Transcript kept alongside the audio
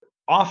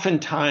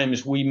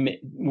oftentimes we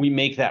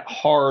make that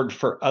hard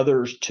for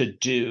others to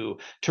do,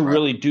 to Right.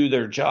 really do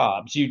their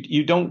jobs.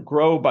 You don't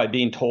grow by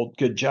being told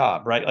good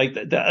job, right? Like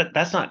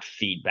that's not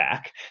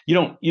feedback.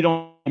 You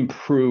don't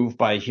improve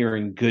by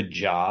hearing good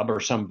job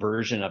or some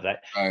version of that.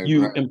 Right.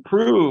 You Right.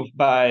 improve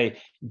by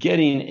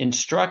getting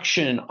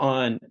instruction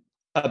on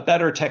a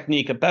better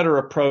technique, a better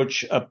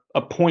approach,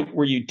 a point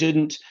where you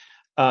didn't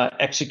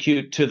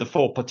execute to the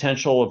full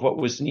potential of what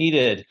was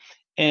needed.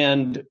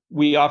 And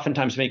we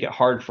oftentimes make it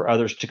hard for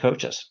others to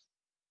coach us.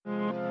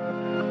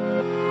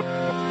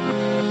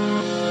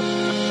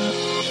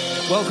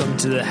 Welcome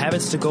to the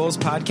Habits to Goals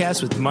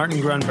podcast with Martin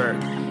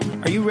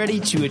Grunberg. Are you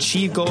ready to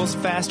achieve goals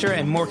faster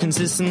and more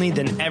consistently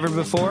than ever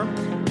before?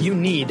 You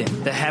need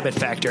the Habit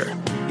Factor.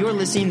 You're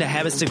listening to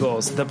Habits to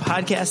Goals, the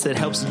podcast that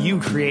helps you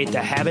create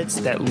the habits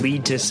that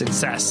lead to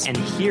success. And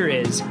here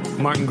is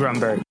Martin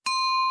Grunberg.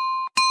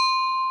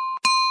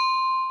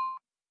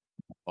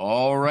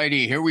 All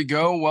righty, here we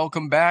go.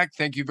 Welcome back.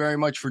 Thank you very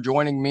much for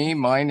joining me.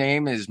 My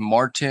name is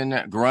Martin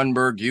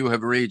Grunberg. You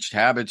have reached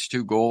Habits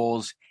to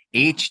Goals,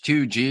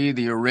 H2G,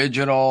 the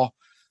original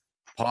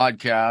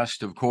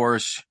podcast, of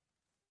course,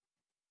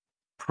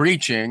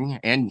 preaching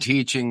and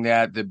teaching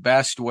that the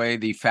best way,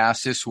 the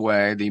fastest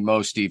way, the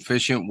most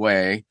efficient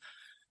way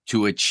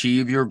to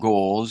achieve your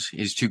goals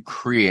is to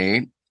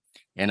create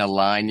and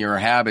align your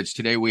habits.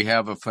 Today we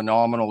have a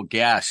phenomenal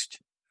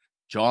guest,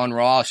 John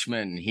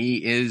Rossman.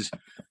 He is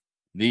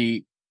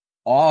the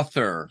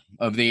author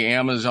of the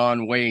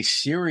Amazon Way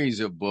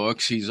series of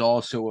books. He's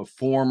also a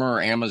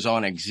former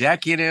Amazon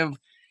executive,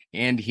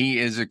 and he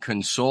is a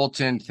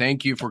consultant.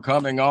 Thank you for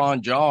coming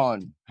on,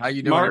 John. How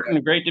you doing? Martin,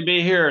 today? Great to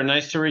be here.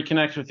 Nice to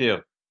reconnect with you.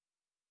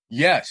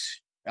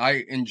 Yes,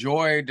 I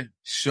enjoyed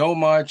so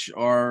much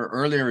our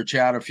earlier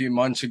chat a few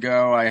months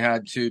ago. I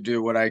had to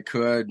do what I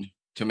could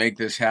to make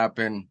this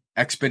happen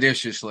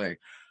expeditiously.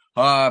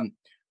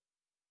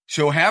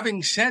 So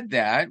having said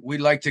that,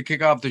 we'd like to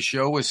kick off the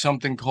show with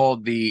something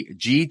called the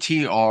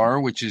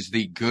GTR, which is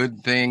the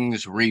Good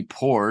Things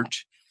Report.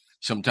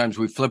 Sometimes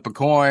we flip a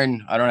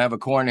coin. I don't have a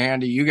coin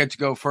handy. You get to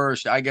go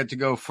first. I get to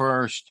go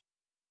first.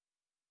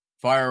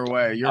 Fire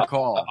away. Your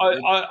call.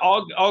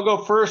 I'll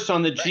go first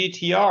on the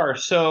GTR.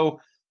 So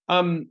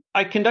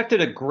I conducted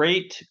a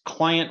great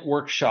client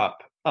workshop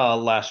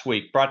last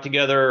week, brought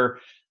together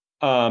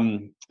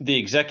the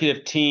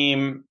executive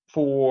team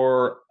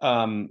for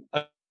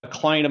a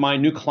client of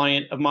mine, new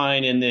client of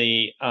mine in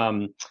the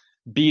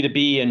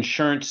B2B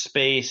insurance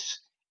space,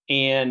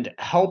 and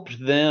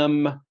helped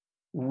them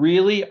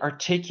really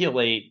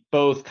articulate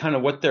both kind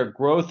of what their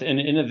growth and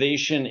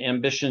innovation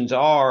ambitions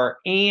are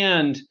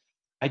and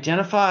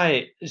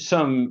identify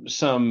some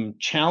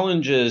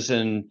challenges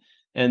and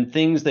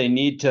things they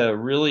need to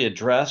really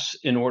address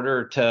in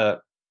order to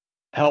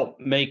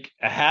help make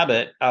a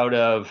habit out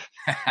of,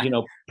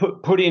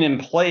 putting in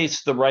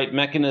place the right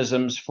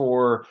mechanisms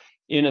for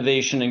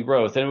innovation and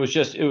growth. And it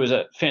was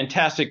a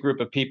fantastic group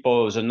of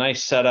people. It was a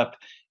nice setup.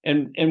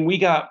 And we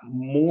got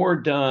more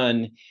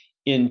done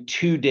in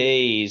 2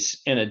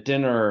 days and a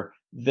dinner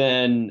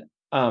than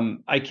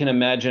I can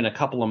imagine a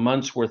couple of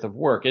months worth of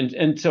work.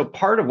 And so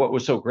part of what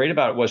was so great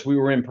about it was we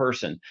were in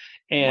person.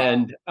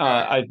 And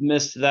Wow. I've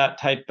missed that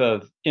type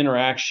of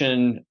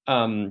interaction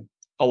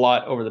a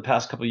lot over the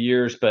past couple of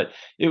years, but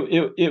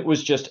it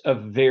was just a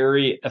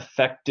very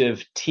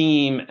effective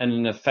team and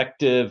an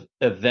effective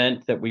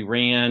event that we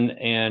ran,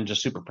 and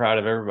just super proud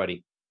of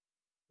everybody.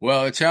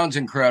 Well, it sounds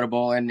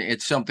incredible, and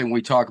it's something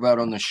we talk about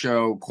on the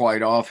show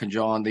quite often,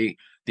 John, the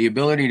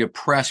ability to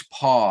press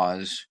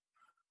pause.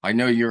 I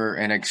know you're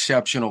an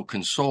exceptional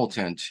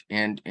consultant,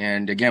 and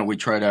again, we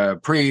try to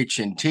preach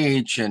and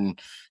teach and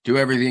do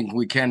everything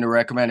we can to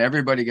recommend.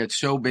 Everybody gets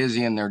so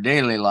busy in their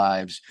daily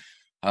lives.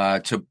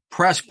 To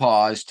press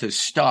pause, to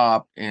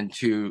stop, and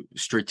to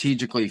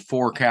strategically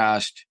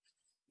forecast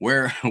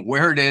where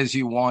it is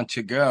you want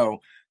to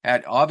go.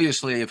 And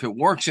obviously, if it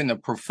works in the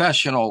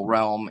professional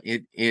realm,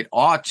 it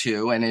ought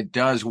to, and it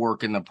does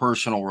work in the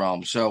personal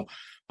realm. So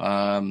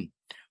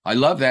I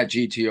love that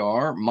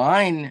GTR.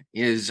 Mine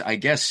is, I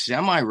guess,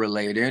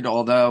 semi-related,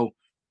 although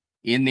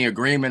in the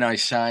agreement I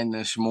signed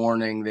this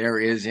morning, there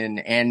is an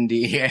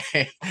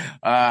NDA.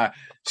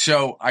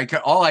 So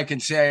all I can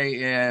say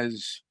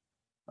is,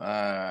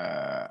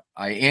 I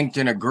inked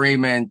an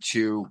agreement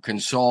to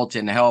consult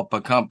and help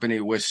a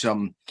company with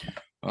some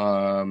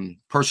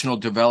personal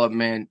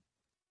development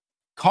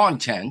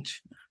content.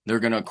 They're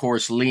going to, of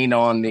course, lean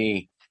on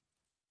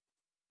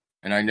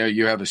and I know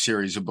you have a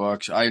series of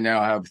books. I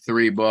now have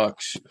 3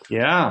 books.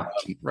 Yeah,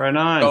 right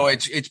on. So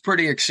it's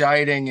pretty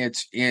exciting.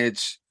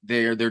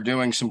 They're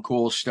doing some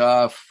cool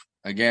stuff.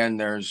 Again,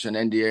 there's an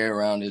NDA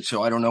around it,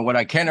 so I don't know what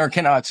I can or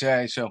cannot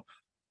say. So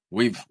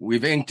we've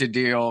inked a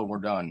deal. We're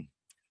done.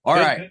 All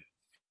right.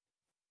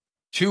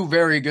 2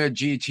 very good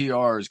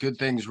GTRs, Good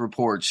Things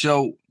Report.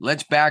 So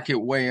let's back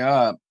it way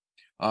up.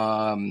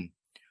 And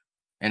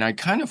I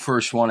kind of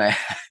first want to,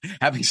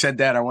 having said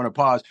that, I want to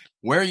pause.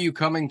 Where are you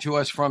coming to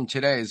us from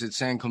today? Is it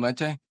San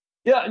Clemente?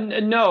 Yeah,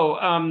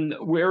 no,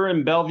 we're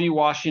in Bellevue,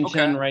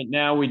 Washington Okay. right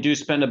now. We do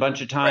spend a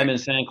bunch of time Right. in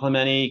San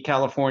Clemente,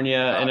 California,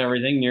 and Got it.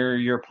 everything near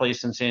your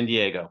place in San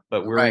Diego.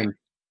 But we're Right.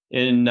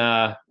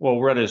 well,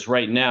 we're at is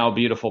right now,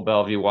 beautiful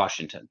Bellevue,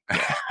 Washington.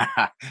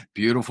 Yes.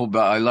 Beautiful.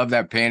 I love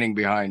that painting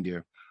behind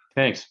you.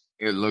 Thanks.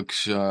 It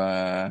looks,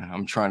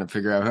 I'm trying to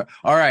figure out.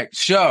 All right.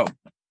 So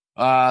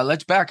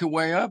let's back it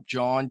way up,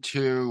 John,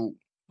 to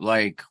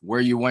like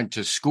where you went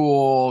to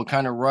school,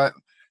 kind of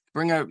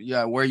bring up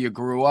where you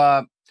grew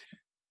up.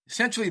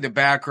 Essentially the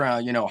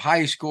background,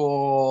 high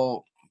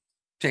school,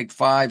 take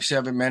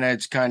 5-7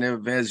 minutes kind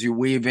of as you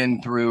weave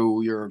in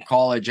through your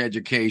college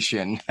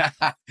education.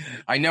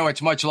 I know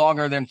it's much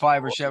longer than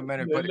 5 or 7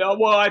 minutes, but No,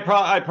 well, I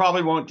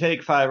probably won't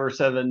take 5 or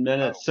 7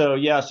 minutes. oh, So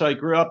yeah, so I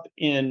grew up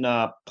in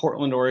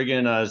Portland,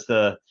 Oregon, as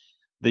the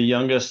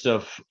youngest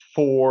of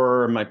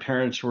four. My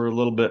parents were a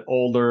little bit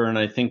older, and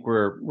I think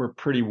we're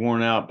pretty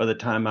worn out by the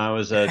time I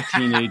was a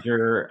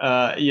teenager,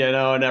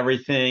 and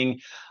everything.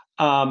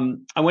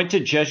 I went to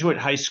Jesuit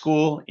High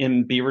School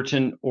in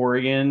Beaverton,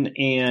 Oregon,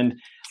 and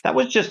that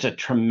was just a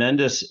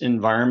tremendous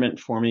environment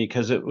for me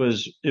because it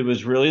was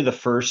really the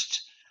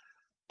first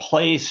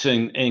place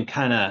and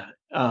kind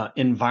of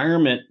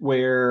environment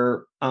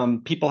where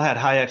people had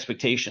high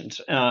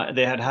expectations.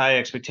 They had high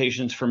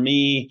expectations for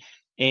me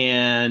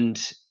and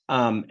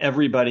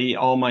everybody,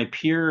 all my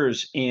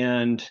peers,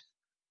 and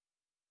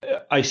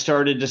I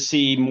started to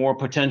see more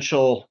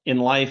potential in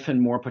life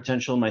and more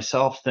potential in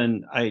myself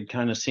than I had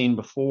kind of seen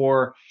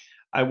before.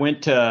 I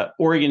went to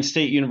Oregon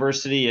State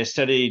University. I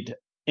studied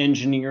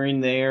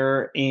engineering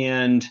there.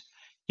 And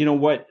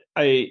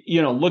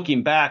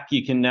looking back,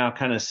 you can now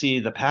kind of see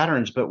the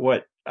patterns. But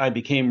what I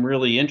became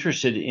really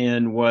interested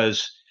in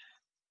was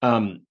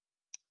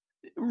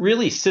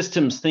really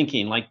systems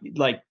thinking,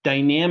 like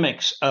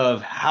dynamics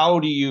of how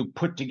do you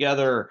put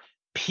together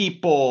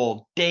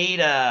people,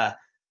 data,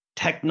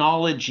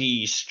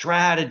 technology,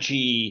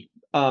 strategy,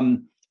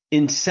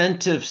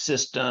 incentive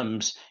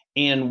systems,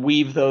 and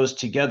weave those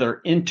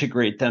together,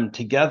 integrate them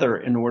together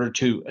in order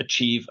to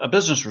achieve a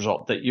business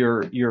result that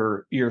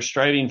you're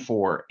striving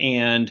for.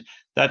 And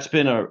that's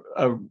been I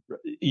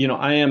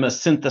am a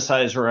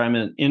synthesizer, I'm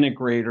an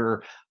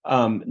integrator,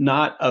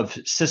 not of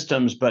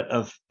systems, but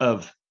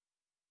of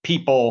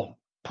people,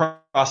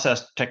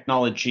 process,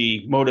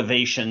 technology,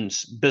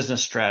 motivations,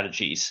 business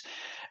strategies.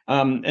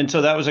 And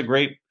so that was a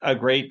great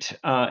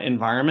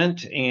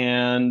environment,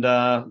 and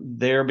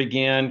there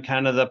began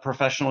kind of the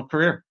professional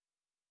career.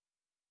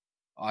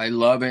 I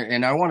love it.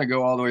 And I want to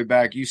go all the way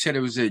back. You said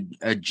it was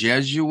a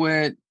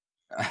Jesuit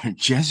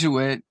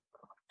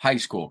high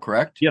school,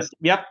 correct? Yes.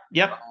 Yep.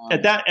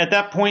 At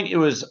that point, it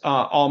was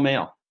all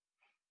male.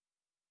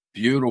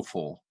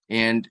 Beautiful.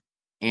 And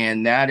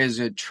that is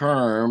a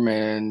term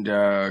and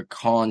a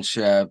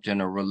concept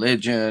and a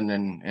religion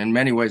and in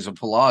many ways a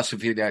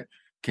philosophy that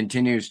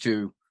continues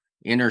to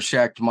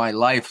intersect my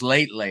life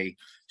lately.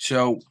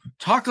 So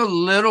talk a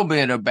little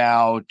bit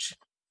about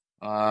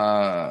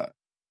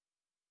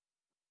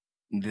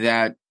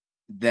that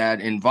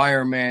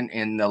environment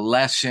and the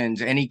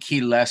lessons, any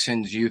key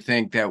lessons you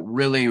think that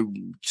really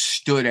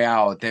stood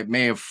out that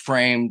may have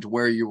framed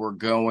where you were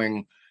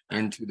going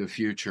into the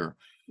future.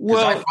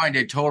 Because I find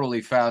it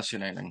totally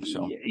fascinating.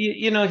 So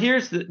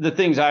here's the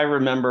things I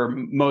remember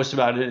most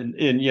about it.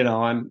 And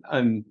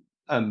I'm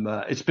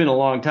it's been a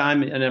long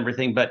time and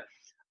everything, but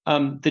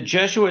the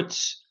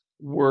Jesuits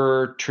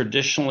were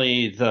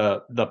traditionally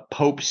the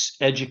Pope's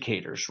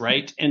educators,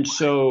 right? And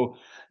so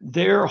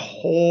their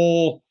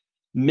whole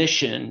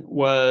mission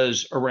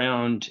was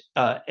around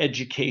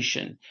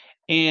education.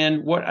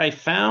 And what I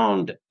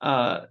found,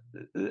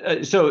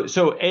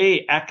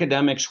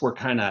 academics were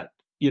kind of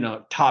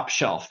top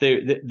shelf.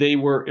 They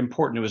were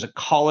important. It was a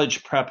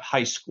college prep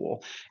high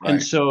school, right.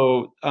 And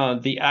so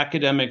the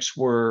academics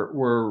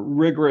were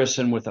rigorous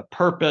and with a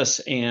purpose,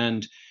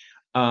 and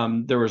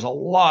there was a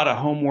lot of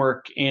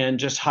homework and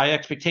just high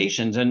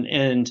expectations.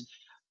 And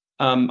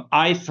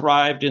I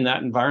thrived in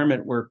that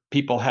environment where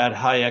people had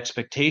high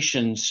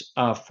expectations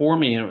for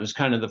me, and it was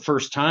kind of the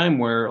first time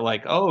where,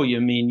 like, oh,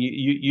 you mean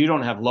you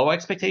don't have low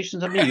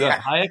expectations of me? You have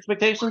high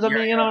expectations of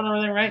me, and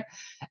everything, right?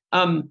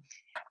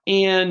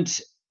 And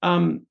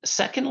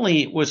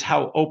secondly was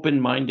how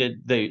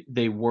open-minded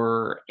they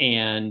were.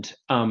 And,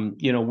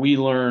 we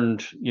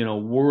learned,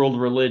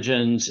 world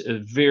religions,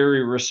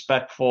 very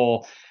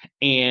respectful,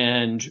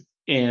 and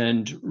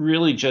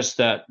really just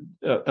that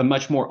a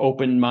much more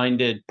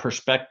open-minded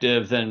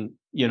perspective than,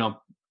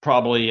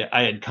 probably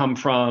I had come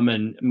from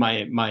and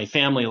my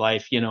family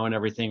life, and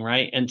everything.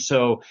 Right. And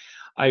so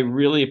I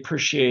really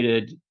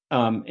appreciated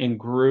and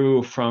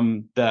grew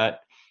from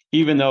that.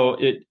 Even though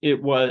it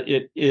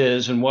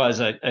is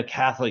a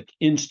Catholic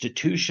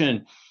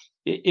institution,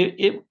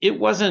 it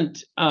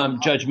wasn't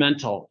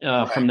judgmental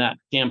from that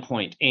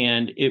standpoint,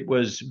 and it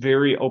was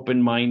very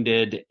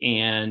open-minded,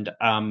 and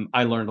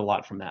I learned a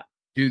lot from that.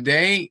 Do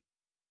they?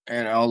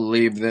 And I'll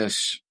leave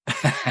this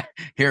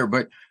here,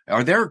 but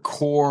are there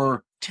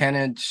core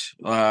tenets,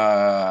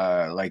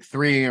 like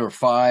 3 or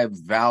 5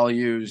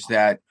 values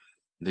that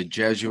the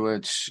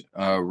Jesuits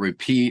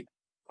repeat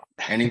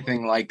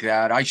Anything like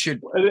that? I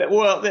should.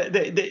 Well,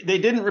 they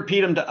didn't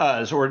repeat them to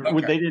us, or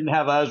Okay. they didn't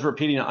have us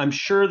repeating them. I'm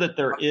sure that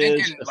there I'm is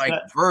thinking a like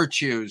set.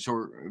 virtues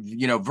or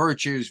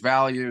virtues,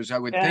 values. I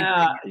would think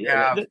Yeah, that you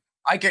have.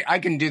 I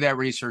can do that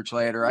research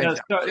later. yeah,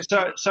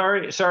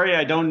 sorry,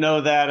 I don't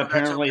know that. No, that's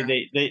Apparently,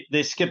 okay.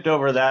 they skipped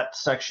over that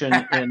section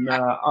in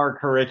our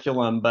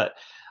curriculum, but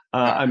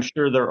Got I'm it.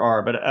 sure there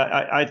are. But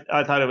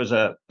I thought it was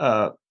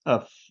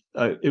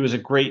it was a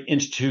great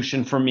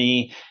institution for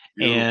me,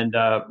 Beautiful.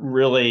 and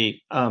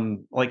really,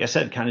 like I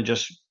said, kind of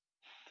just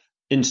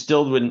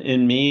instilled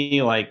in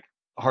me like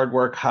hard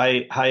work,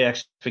 high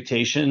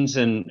expectations,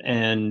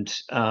 and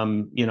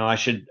I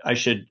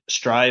should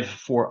strive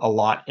for a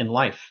lot in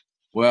life.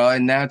 Well,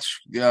 and that's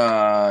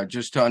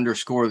just to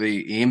underscore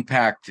the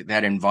impact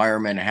that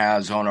environment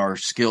has on our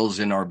skills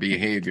and our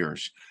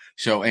behaviors.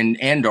 So,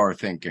 and our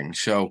thinking.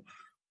 So,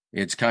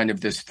 it's kind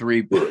of this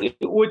three.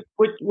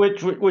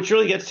 Which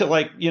really gets to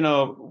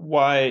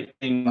why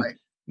Right.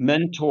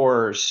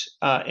 mentors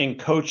and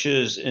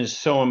coaches is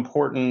so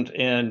important,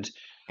 and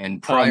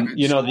private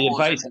the schools.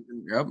 advice.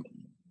 Yep.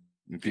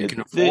 If you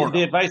can afford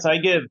The advice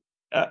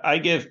I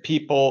give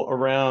people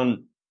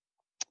around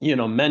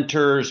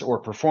mentors or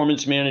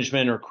performance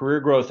management or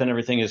career growth and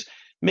everything is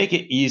make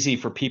it easy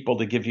for people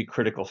to give you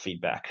critical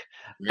feedback.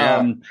 Yeah,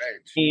 right.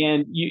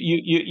 And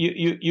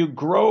you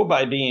grow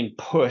by being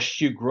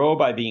pushed, you grow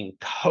by being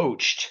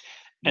coached.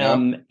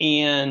 Yep.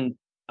 And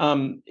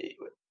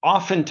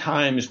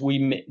oftentimes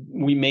we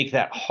make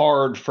that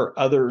hard for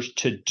others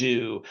to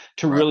do,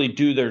 to Right. really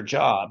do their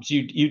jobs.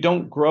 You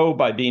don't grow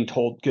by being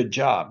told good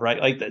job, right?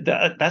 Like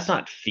that's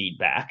not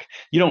feedback.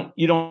 You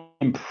don't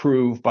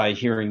improve by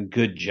hearing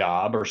good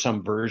job or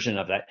some version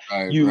of that.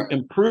 Right, You right.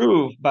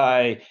 improve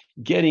by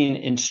getting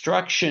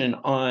instruction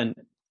on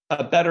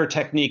a better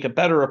technique, a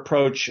better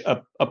approach,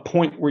 a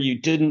point where you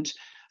didn't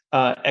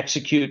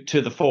execute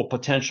to the full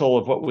potential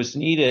of what was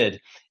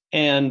needed.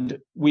 And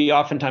we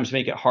oftentimes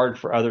make it hard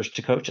for others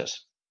to coach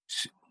us.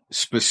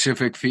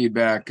 Specific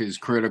feedback is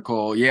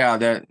critical. Yeah,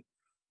 that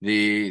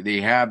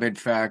the habit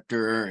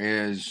factor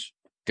is,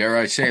 dare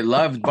I say,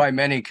 loved by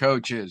many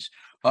coaches.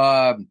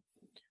 And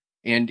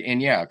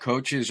yeah,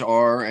 coaches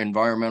are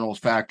environmental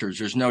factors.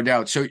 There's no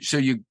doubt. So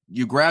you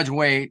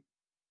graduate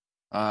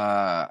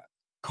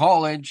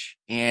college,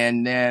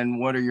 and then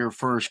what are your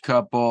first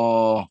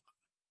couple?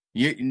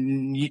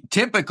 You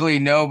typically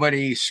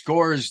nobody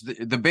scores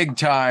the big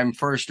time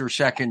first or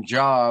second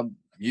job.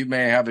 You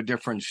may have a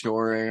different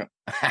story.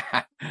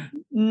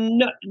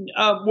 No,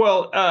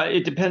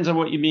 it depends on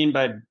what you mean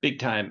by big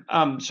time.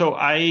 So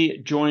I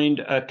joined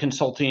a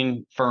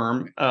consulting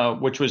firm,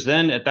 which was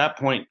then at that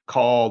point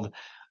called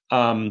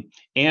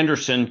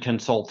Andersen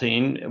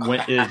Consulting,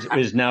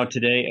 is now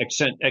today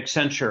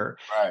Accenture.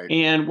 Right.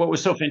 And what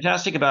was so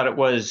fantastic about it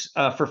was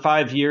for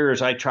 5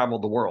 years I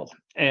traveled the world,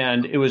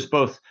 and it was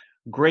both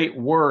great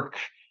work,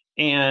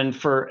 and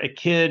for a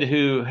kid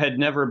who had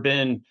never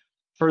been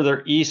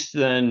further east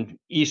than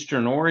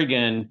Eastern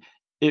Oregon,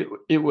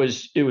 it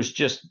was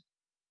just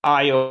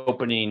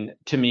eye-opening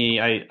to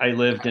me. I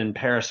lived in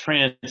Paris,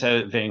 France,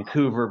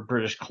 Vancouver,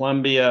 British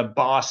Columbia,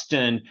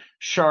 Boston,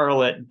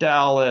 Charlotte,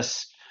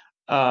 Dallas,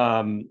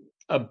 a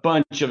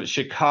bunch of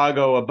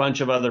Chicago, a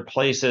bunch of other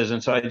places.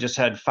 And so I just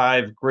had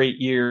 5 great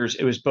years.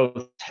 It was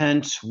both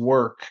intense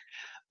work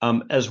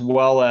as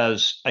well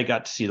as I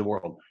got to see the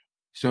world.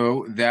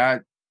 So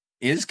that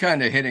is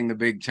kind of hitting the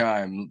big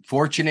time.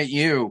 Fortunate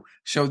you.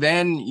 So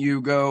then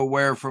you go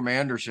where from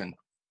Andersen?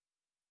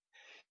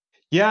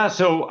 Yeah,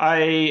 so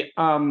I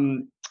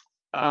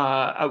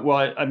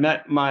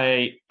met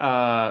my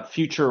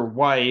future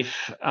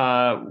wife.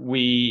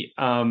 We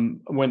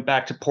went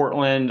back to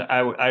Portland.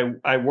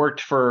 I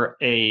worked for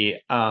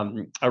a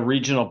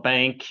regional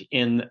bank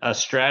in a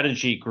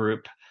strategy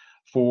group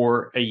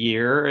for a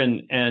year,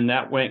 and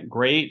that went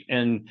great.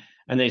 And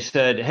they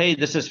said, "Hey,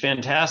 this is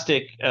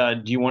fantastic.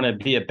 Do you want to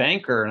be a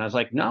banker?" And I was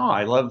like, "No,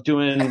 I love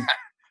doing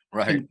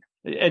right.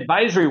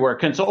 advisory work,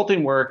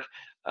 consulting work."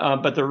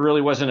 But there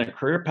really wasn't a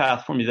career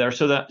path for me there.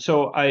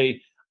 So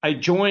I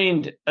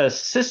joined a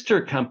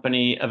sister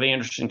company of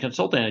Andersen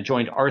Consulting. I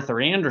joined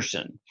Arthur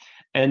Andersen,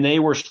 and they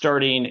were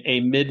starting a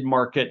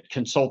mid-market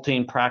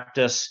consulting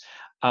practice.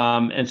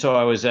 And so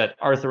I was at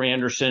Arthur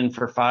Andersen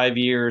for 5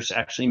 years,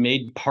 actually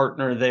made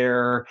partner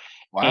there.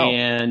 Wow.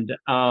 And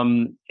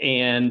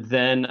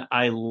then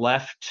I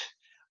left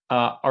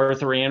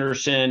Arthur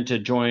Andersen to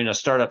join a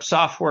startup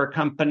software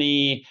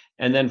company.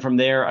 And then from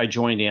there, I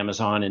joined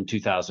Amazon in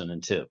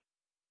 2002.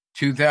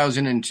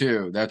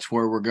 2002. That's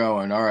where we're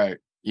going. All right.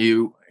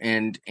 You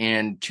and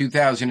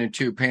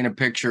 2002, paint a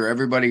picture.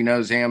 Everybody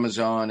knows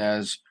Amazon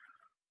as,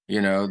 the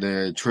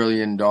 $1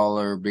 trillion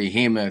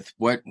behemoth.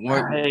 What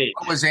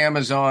was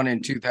Amazon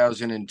in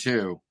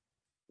 2002?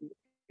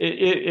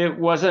 It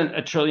wasn't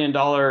 $1 trillion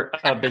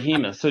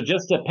behemoth. So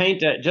just to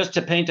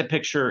paint a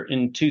picture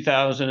in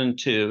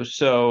 2002.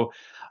 So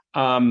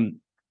Amazon,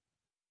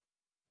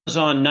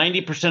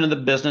 90% of the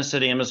business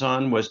at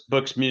Amazon was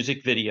books,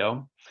 music,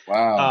 video.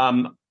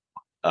 Wow.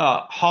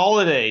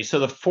 Holiday. So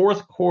the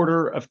fourth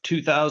quarter of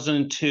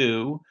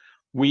 2002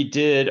 we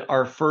did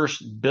our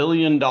first $1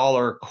 billion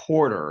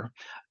quarter.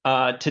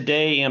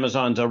 Today,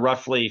 Amazon's a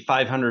roughly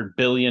 $500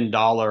 billion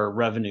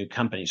revenue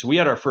company. So we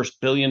had our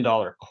first $1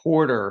 billion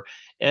quarter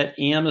at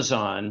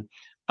Amazon.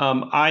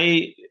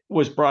 I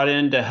was brought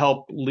in to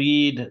help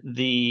lead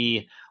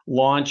the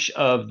launch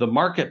of the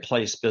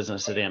marketplace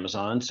business at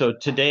Amazon. So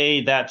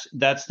today, that's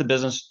the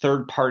business,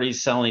 third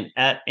parties selling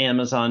at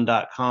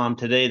Amazon.com.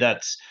 Today,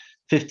 that's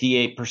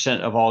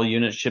 58% of all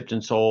units shipped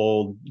and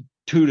sold,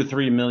 2 to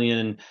 3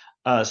 million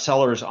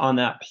sellers on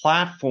that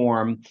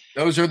platform.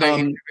 Those are the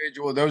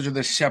individual. Those are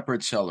the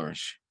separate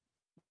sellers.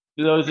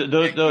 Those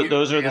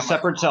are the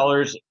separate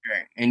sellers,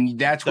 okay. And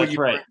that's what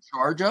you're in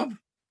charge of.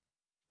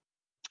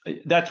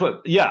 That's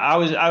what. Yeah,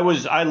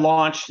 I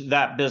launched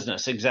that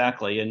business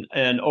exactly,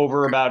 and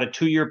over about a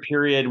 2-year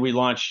period, we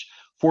launched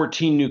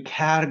 14 new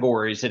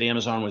categories that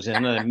Amazon was in.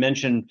 And I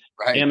mentioned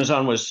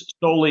Amazon was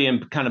solely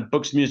in kind of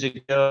books,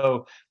 music.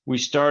 We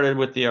started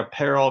with the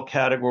apparel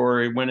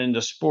category, went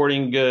into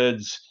sporting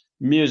goods,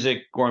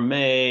 music,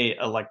 gourmet,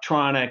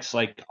 electronics,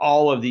 like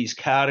all of these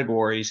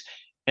categories.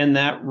 And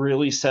that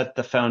really set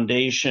the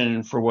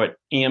foundation for what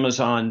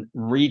Amazon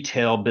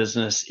retail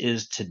business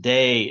is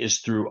today,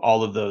 is through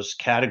all of those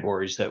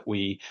categories that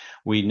we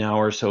now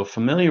are so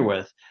familiar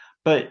with.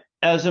 But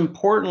as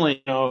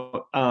importantly,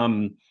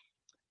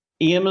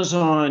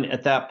 Amazon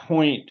at that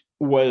point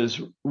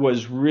was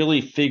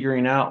really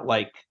figuring out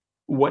like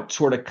what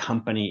sort of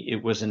company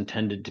it was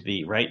intended to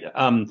be, right?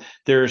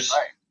 There's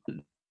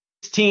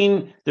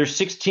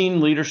 16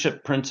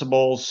 leadership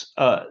principles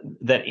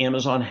that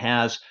Amazon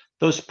has.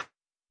 Those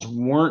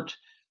weren't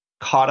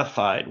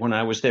codified when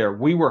I was there.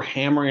 We were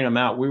hammering them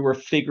out. We were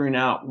figuring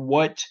out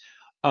what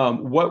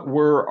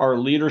were our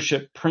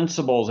leadership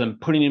principles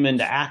and putting them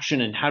into action,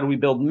 and how do we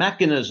build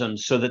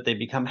mechanisms so that they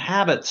become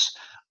habits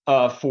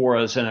for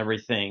us and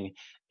everything.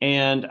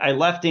 And I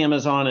left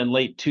Amazon in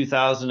late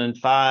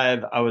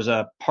 2005. I was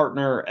a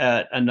partner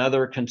at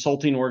another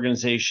consulting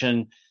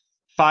organization.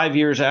 5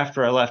 years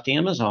after I left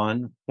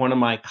Amazon, one of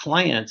my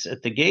clients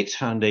at the Gates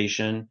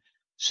Foundation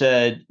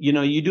said,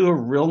 you do a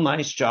real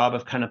nice job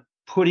of kind of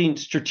putting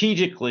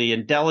strategically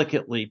and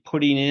delicately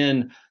putting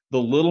in the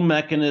little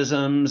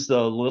mechanisms,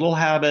 the little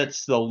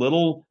habits, the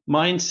little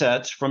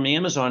mindsets from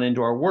Amazon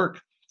into our work.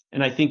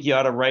 And I think you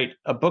ought to write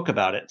a book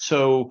about it.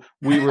 So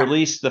we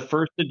released the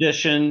first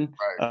edition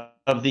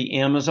of the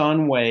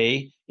Amazon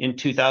Way in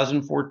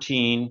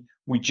 2014.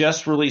 We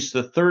just released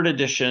the third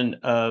edition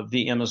of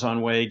the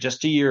Amazon Way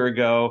just a year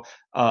ago.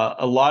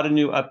 A lot of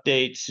new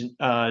updates,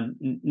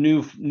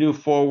 new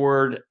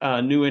forward,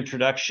 new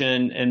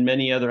introduction, and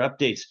many other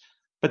updates.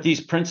 But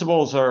these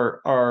principles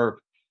are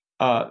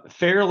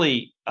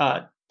fairly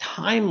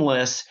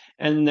timeless,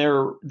 and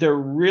they're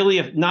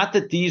really, not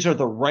that these are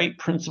the right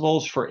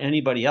principles for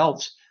anybody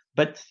else,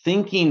 but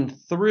thinking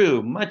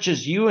through, much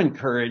as you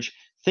encourage,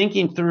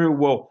 thinking through,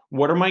 well,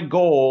 what are my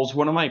goals?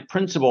 What are my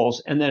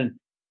principles? And then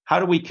how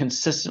do we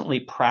consistently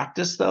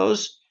practice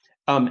those?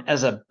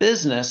 As a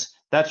business,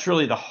 that's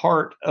really the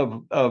heart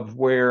of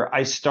where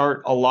I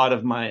start a lot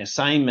of my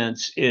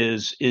assignments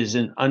is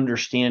in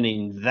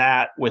understanding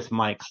that with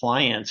my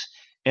clients.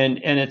 And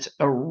it's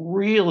a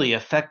really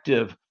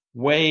effective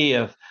way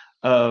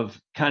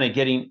of kind of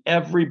getting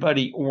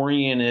everybody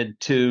oriented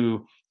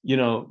to,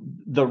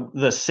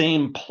 the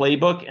same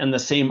playbook and the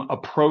same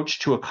approach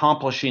to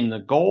accomplishing the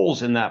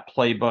goals in that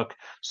playbook,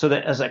 so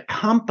that as a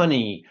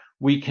company,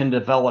 we can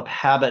develop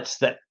habits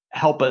that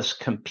help us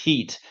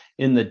compete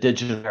in the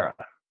digital era.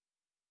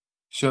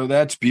 So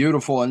that's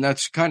beautiful. And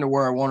that's kind of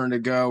where I wanted to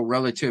go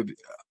relative,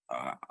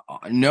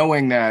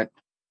 knowing that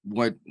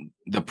what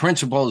the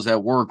principles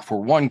that work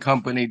for one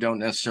company don't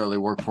necessarily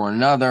work for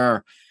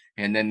another.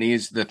 And then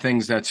the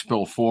things that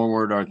spill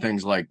forward are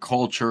things like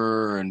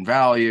culture and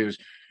values.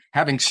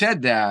 Having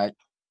said that,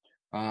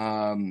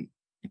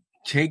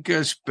 take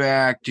us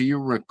back. Do you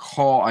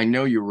recall? I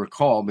know you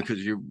recall because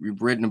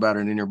you've written about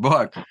it in your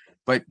book.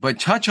 But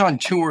touch on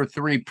 2 or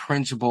 3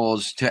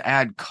 principles to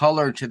add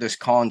color to this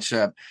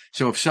concept.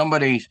 So if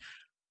somebody's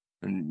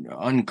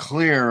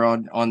unclear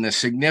on the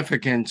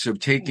significance of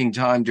taking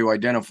time to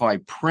identify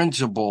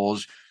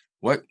principles,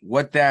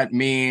 what that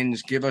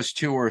means, give us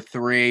 2 or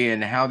 3,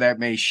 and how that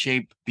may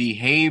shape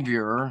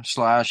behavior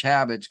 /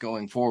 habits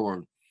going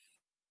forward.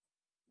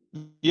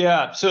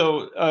 Yeah,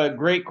 so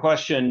great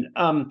question.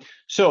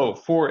 So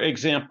for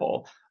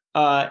example,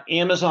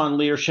 Amazon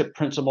leadership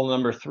principle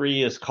number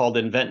 3 is called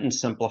Invent and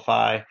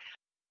Simplify.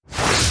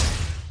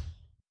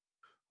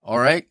 All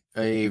right,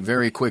 a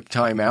very quick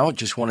timeout.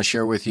 Just want to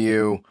share with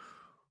you,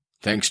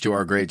 thanks to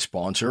our great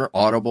sponsor,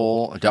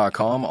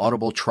 Audible.com,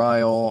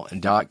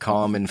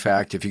 audibletrial.com. In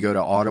fact, if you go to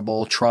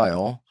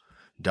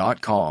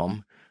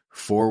audibletrial.com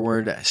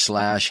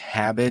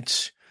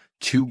 /habits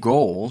to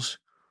goals,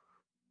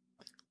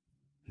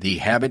 the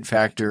habit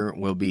factor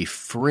will be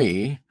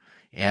free,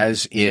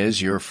 as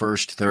is your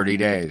first 30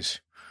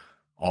 days.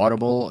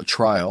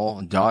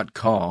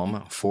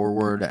 audibletrial.com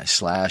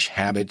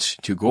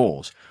 /habits to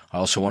goals. I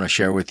also want to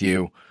share with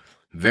you,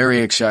 very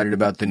excited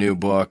about the new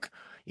book.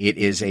 It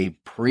is a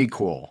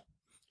prequel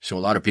So a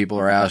lot of people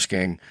are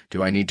asking,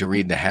 do I need to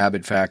read The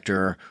Habit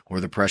Factor or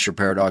The Pressure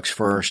Paradox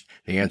first?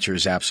 The answer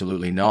is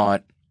absolutely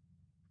not.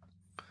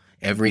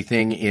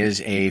 Everything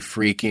is a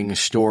freaking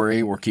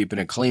story. We're keeping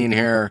it clean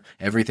here.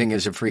 Everything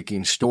is a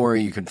freaking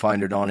story. You can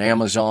find it on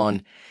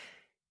Amazon.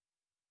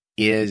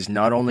 Is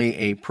not only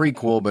a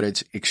prequel, but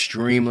it's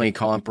extremely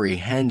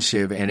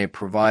comprehensive, and it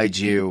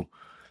provides you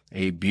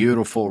a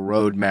beautiful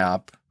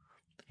roadmap,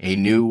 a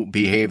new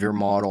behavior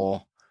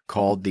model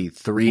called the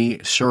 3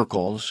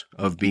 circles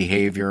of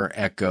behavior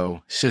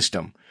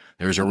ecosystem.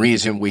 There's a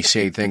reason we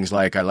say things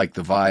like, I like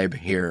the vibe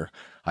here.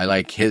 I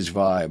like his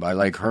vibe. I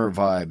like her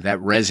vibe. That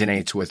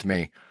resonates with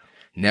me.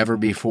 Never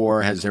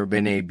before has there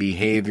been a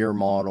behavior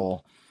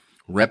model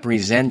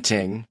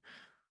representing,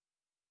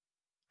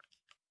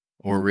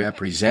 or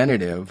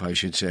representative, I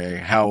should say,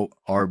 how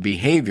our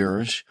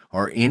behaviors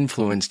are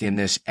influenced in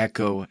this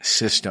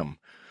ecosystem.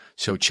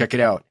 So check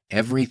it out,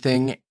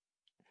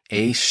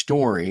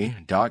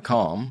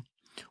 everythingastory.com,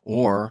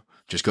 or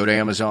just go to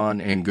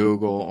Amazon and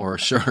Google or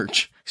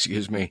search,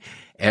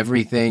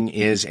 Everything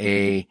is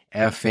a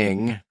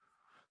effing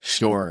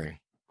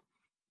story.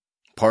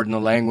 Pardon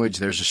the language,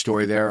 there's a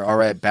story there. All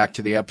right, back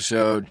to the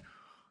episode.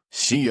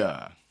 See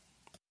ya.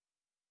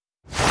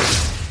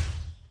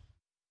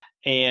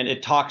 And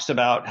it talks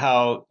about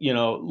how,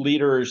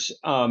 leaders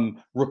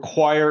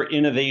require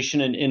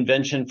innovation and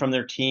invention from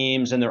their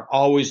teams, and they're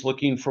always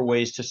looking for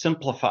ways to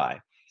simplify.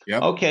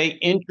 Yep. Okay,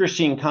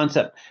 interesting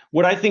concept.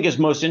 What I think is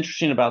most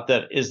interesting about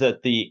that is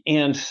that the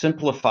and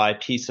simplify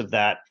piece of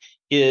that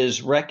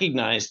is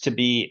recognized to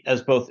be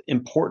as both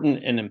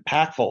important and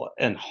impactful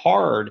and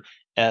hard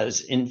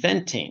as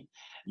inventing.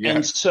 Yes.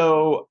 And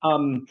so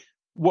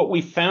what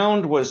we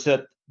found was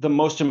that the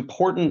most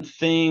important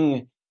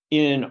thing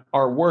in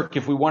our work,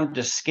 if we wanted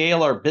to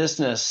scale our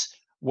business,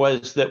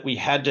 was that we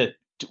had to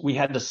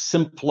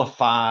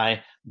simplify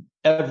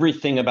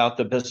everything about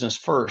the business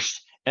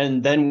first,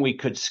 and then we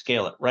could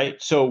scale it, right?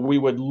 So we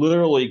would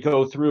literally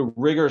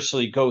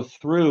rigorously go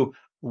through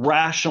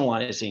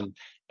rationalizing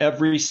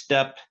every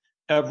step,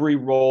 every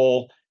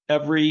role,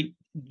 every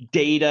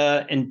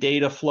data and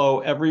data flow,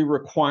 every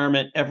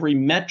requirement, every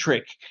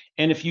metric.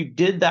 And if you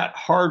did that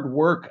hard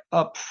work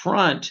up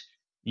front,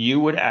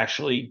 you would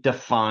actually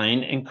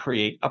define and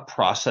create a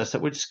process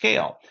that would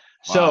scale.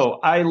 Wow. So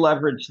I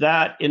leverage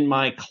that in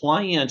my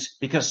clients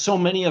because so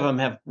many of them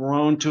have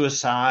grown to a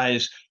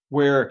size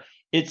where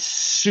it's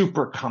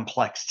super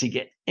complex to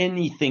get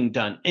anything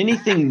done.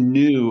 Anything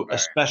new,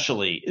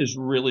 especially, is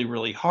really,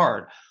 really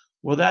hard.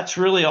 Well, that's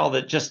really all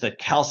that just the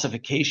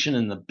calcification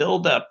and the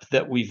buildup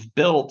that we've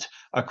built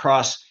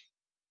across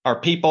our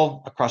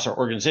people, across our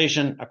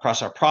organization,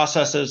 across our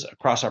processes,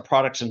 across our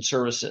products and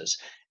services.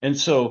 And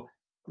so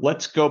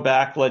let's go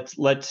back. Let's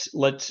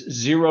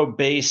zero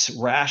base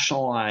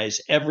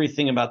rationalize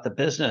everything about the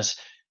business.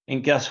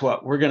 And guess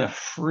what? We're going to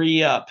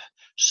free up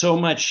so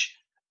much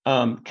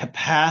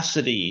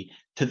capacity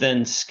to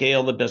then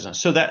scale the business.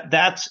 So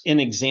that's an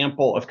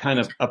example of kind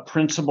of a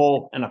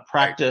principle and a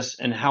practice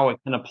and how it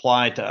can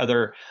apply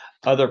to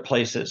other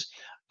places.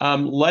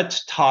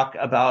 Let's talk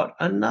about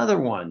another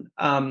one.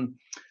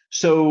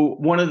 So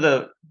one of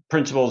the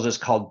principles is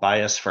called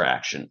bias for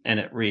action, and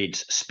it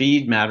reads,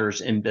 speed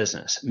matters in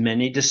business.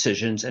 Many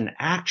decisions and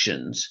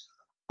actions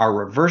are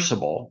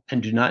reversible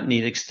and do not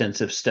need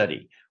extensive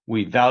study.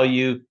 We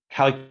value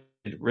calculated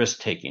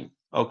risk-taking.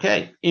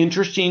 Okay,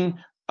 interesting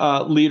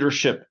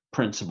leadership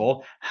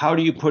principle. How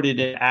do you put it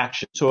in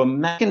action? So a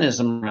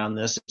mechanism around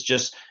this is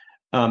just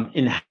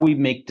in how we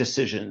make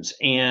decisions,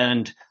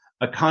 and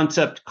a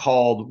concept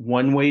called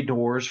one-way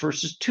doors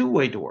versus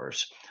two-way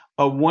doors.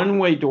 A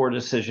one-way door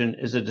decision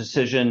is a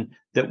decision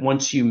that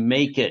once you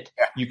make it,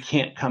 you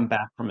can't come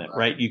back from it,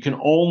 right? You can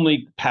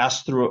only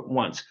pass through it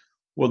once.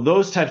 Well,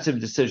 those types of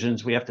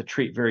decisions we have to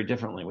treat very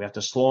differently. We have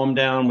to slow them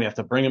down. We have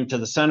to bring them to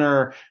the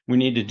center. We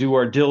need to do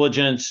our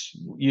diligence.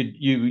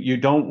 You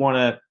don't want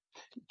to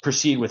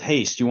proceed with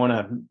haste. You want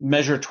to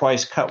measure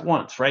twice, cut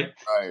once, right?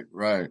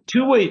 Right.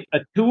 A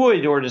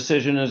two-way door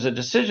decision is a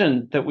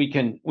decision that we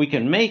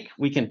can make,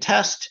 we can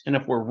test, and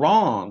if we're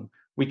wrong,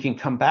 we can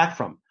come back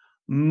from.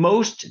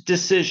 Most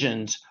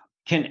decisions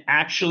can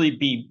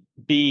actually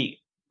be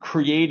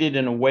created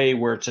in a way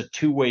where it's a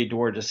two-way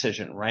door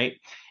decision, right?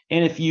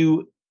 And if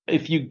you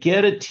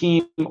get a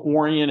team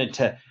oriented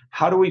to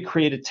how do we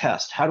create a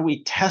test? How do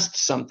we test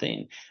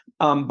something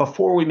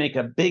before we make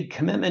a big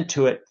commitment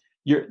to it?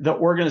 The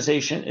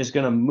organization is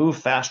going to move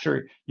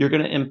faster. You're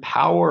going to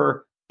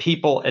empower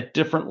people at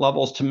different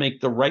levels to make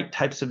the right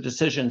types of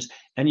decisions,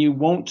 and you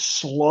won't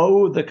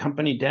slow the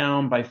company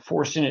down by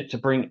forcing it to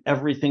bring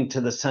everything to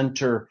the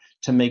center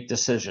to make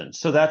decisions.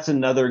 So that's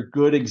another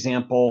good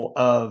example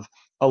of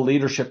a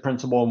leadership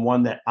principle, and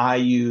one that I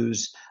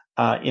use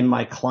in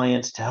my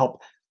clients to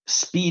help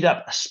speed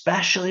up,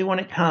 especially when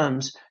it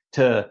comes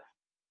to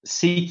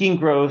seeking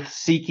growth,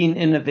 seeking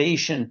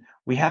innovation.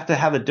 We have to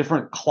have a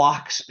different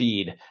clock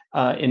speed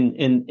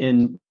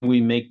in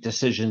we make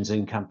decisions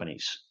in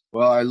companies.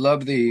 Well, I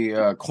love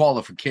the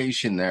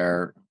qualification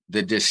there,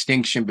 the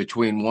distinction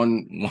between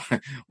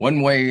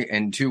one way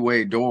and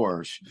two-way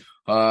doors.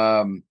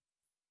 Wow.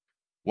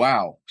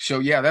 So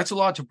yeah, that's a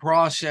lot to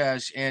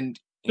process. And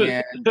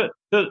So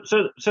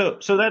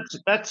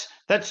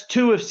that's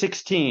 2 of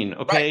 16.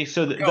 Okay, right.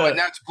 so No, and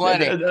that's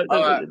plenty.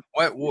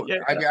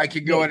 I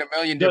could go in a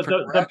million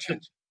different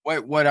directions.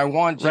 What I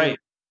want to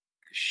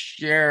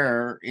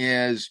share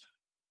is,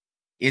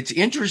 it's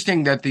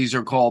interesting that these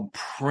are called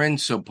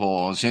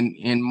principles.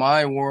 In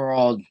my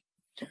world,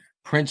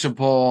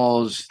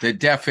 principles, the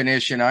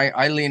definition,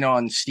 I lean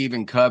on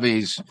Stephen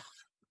Covey's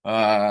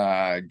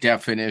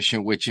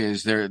definition, which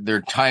is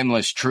they're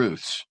timeless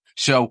truths.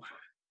 So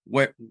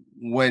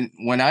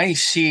when I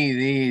see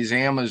these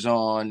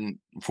Amazon,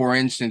 for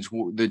instance,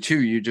 the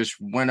two you just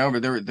went over,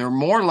 they're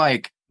more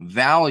like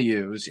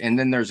values, and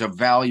then there's a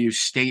value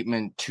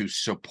statement to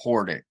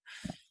support it,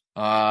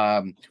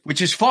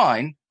 which is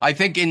fine. I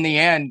think in the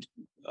end,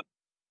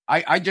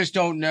 I just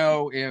don't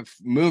know if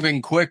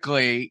moving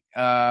quickly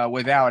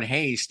without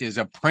haste is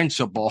a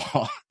principle.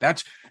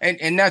 That's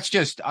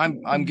just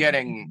I'm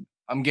getting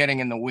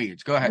in the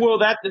weeds. Go ahead. Well,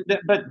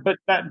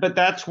 but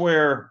that's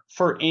where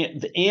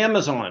the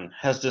Amazon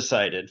has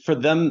decided for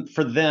them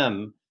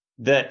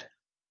that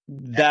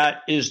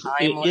is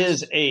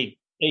a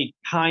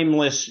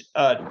timeless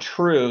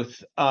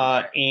truth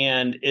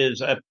and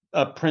is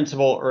a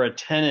principle or a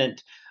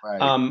tenet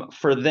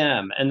for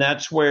them, and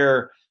that's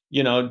where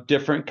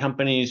different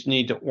companies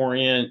need to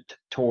orient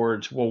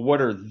towards. Well,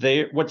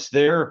 what's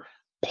their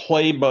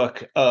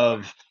playbook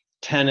of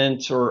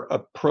tenets or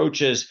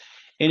approaches?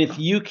 And if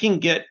you can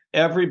get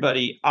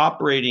everybody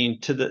operating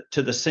to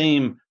the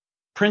same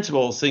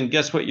principles, then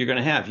guess what you're going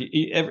to have?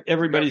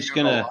 Everybody's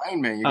going to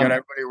alignment. You got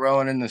everybody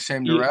rowing in the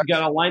same direction. You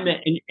got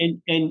alignment,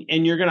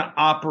 and you're going to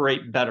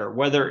operate better,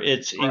 whether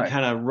it's in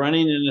kind of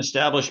running an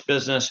established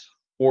business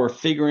or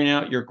figuring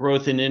out your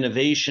growth and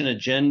innovation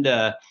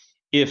agenda.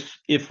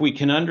 If we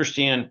can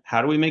understand,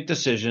 how do we make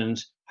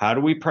decisions? How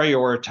do we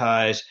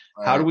prioritize?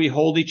 How do we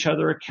hold each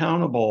other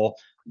accountable?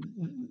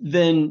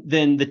 Then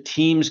the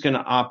team's going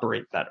to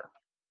operate better.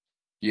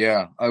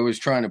 Yeah, I was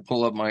trying to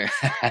pull up my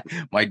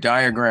my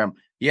diagram.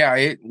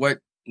 Yeah,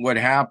 what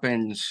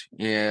happens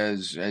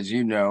is, as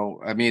you know,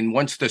 I mean,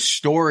 once the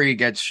story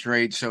gets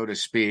straight, so to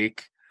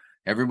speak,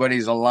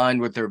 everybody's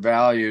aligned with their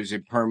values,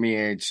 it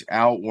permeates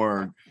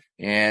outward,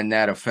 and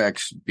that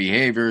affects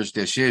behaviors,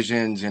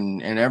 decisions,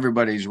 and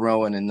everybody's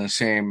rowing in the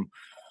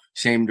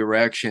same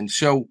direction.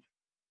 So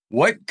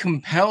what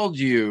compelled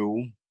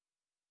you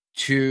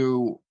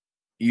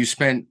you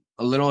spent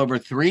a little over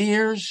 3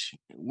 years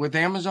with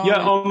Amazon?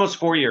 Yeah, almost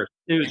 4 years.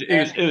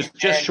 It was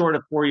just short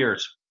of 4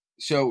 years.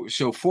 So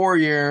 4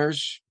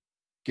 years,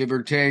 give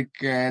or take,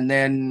 and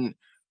then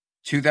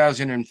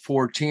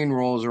 2014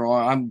 rolls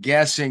around. I'm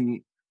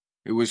guessing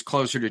it was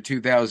closer to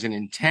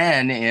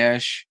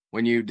 2010-ish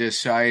when you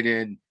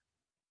decided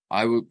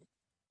I'm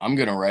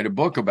going to write a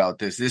book about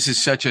this. This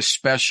is such a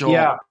special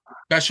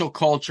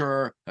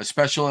culture, a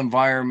special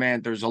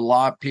environment. There's a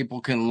lot people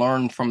can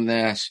learn from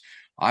this.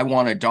 I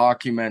want to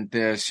document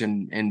this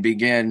and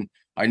begin.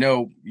 I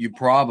know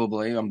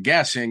I'm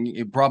guessing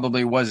it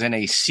probably wasn't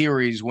a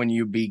series when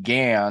you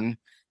began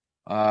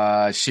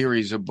a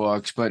series of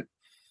books, but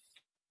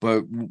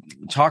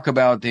talk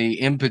about the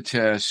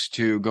impetus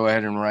to go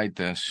ahead and write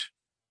this.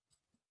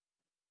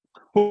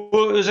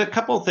 Well, there's a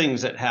couple of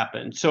things that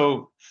happened.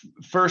 So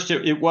first,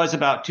 it was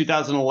about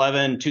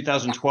 2011,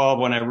 2012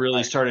 when I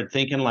really started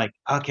thinking like,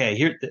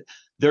 okay,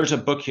 there's a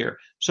book here.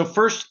 So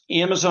first,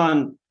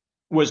 Amazon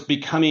was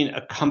becoming a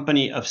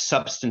company of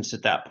substance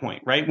at that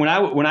point, right? When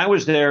I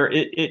was there,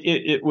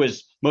 it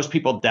was, most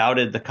people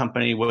doubted the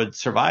company would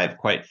survive,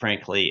 quite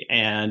frankly,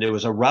 and it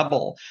was a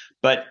rebel.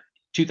 But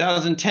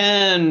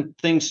 2010,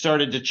 things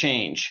started to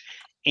change,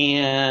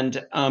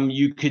 and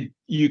you could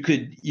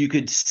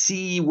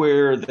see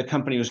where the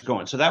company was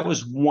going. So that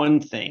was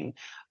one thing.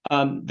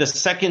 The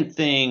second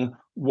thing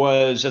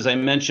was, as I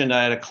mentioned,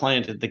 I had a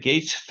client at the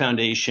Gates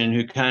Foundation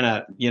who kind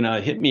of,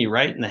 hit me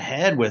right in the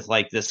head with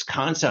like this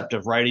concept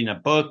of writing a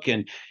book.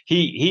 And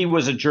he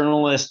was a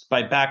journalist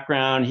by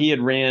background. He had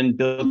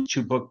built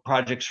 2 book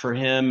projects for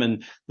him.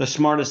 And the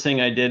smartest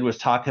thing I did was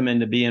talk him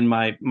into being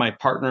my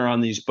partner on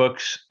these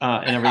books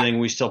and everything.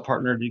 We still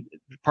partnered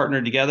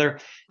together.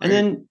 And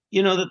then,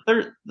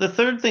 the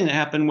third thing that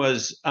happened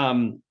was,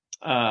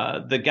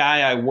 the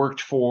guy I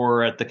worked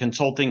for at the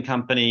consulting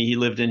company, he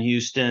lived in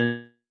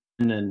Houston,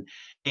 and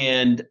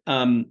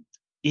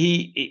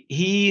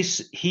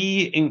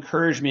he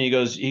encouraged me.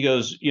 He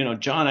goes,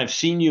 John, I've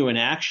seen you in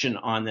action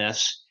on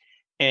this.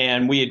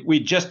 And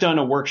we'd just done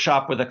a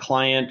workshop with a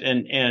client,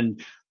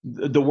 and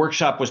the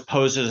workshop was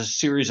posed as a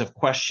series of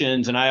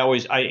questions, and I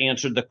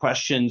answered the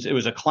questions. It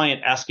was a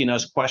client asking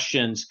us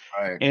questions,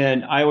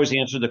 and I always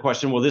answered the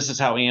question, well, this is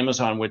how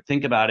Amazon would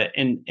think about it.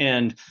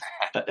 And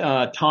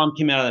Tom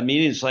came out of the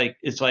meeting.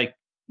 It's like,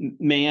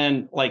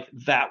 man, like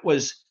that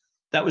was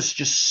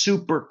just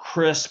super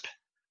crisp,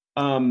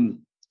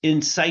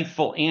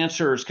 insightful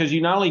answers, because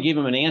you not only gave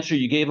them an answer,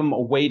 you gave them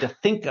a way to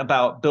think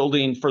about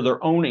building for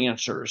their own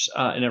answers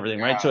and everything,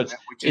 right? So it's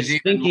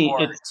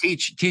thinking.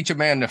 Teach a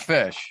man to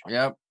fish.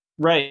 Yep.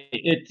 Right.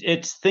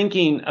 It's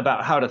thinking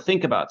about how to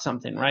think about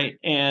something, right?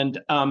 And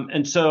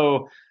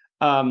so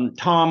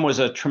Tom was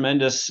a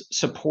tremendous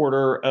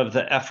supporter of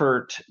the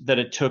effort that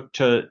it took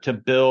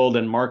to build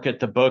and market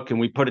the book, and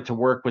we put it to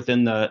work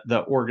within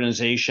the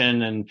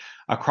organization and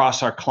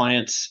across our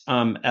clients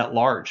at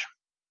large.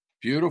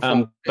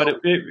 Beautiful. But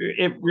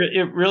it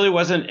really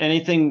wasn't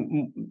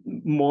anything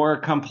more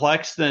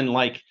complex than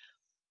like,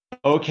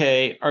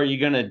 okay, are you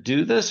going to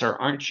do this or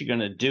aren't you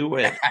going to do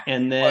it?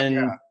 And Well, then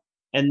yeah.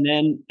 and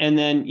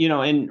then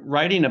and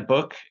writing a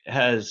book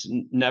has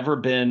never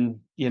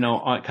been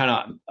kind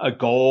of a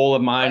goal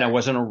of mine. I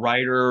wasn't a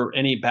writer,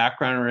 any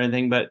background or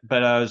anything, but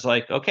I was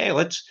like, okay,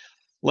 let's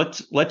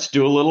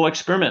do a little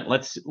experiment.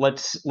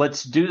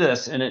 Let's do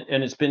this, and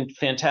it's been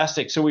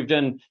fantastic. So we've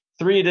done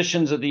 3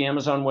 editions of The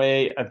Amazon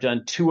Way. I've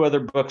done 2 other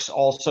books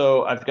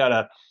also. I've got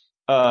a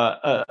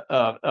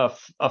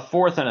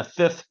 4th and a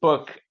 5th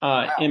book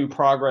in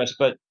progress,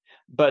 but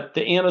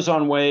The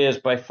Amazon Way is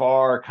by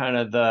far kind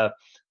of the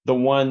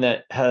one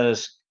that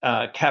has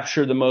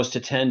captured the most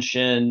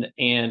attention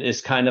and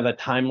is kind of a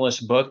timeless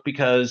book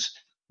because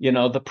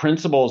the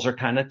principles are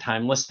kind of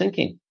timeless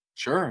thinking.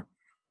 Sure.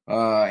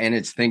 And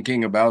it's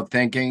thinking about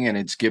thinking, and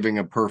it's giving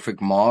a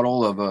perfect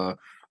model of a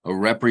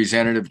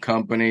representative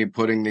company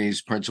putting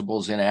these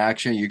principles in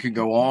action. You could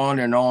go on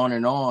and on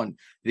and on.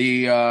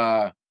 The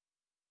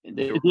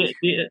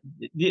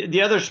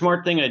other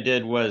smart thing I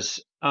did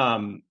was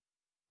I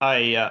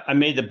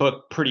made the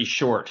book pretty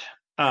short,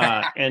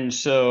 and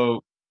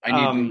so I need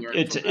to learn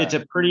from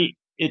that.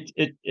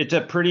 it's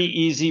a pretty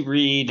easy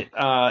read.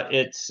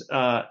 It's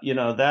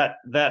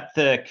that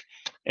thick,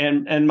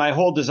 and my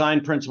whole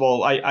design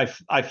principle. I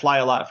fly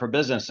a lot for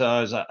business, so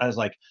I was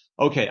like,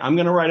 okay, I'm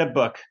going to write a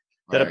book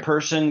that a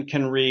person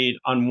can read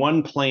on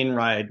one plane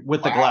ride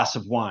with a glass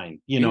of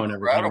wine, and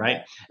everything,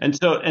 right? And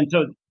so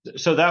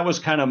that was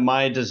kind of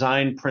my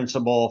design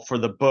principle for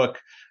the book.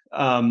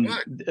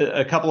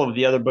 A couple of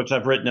the other books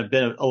I've written have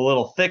been a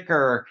little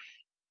thicker,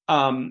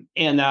 and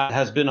that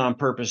has been on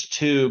purpose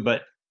too.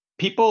 But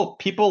people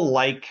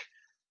like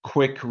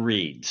quick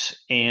reads,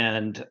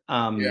 and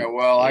yeah.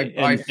 Well,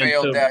 I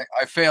failed that.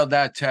 I failed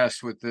that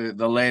test with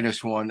the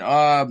latest one.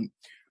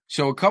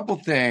 So a couple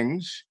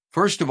things.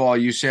 First of all,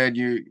 you said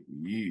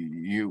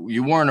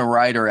you weren't a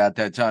writer at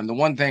that time. The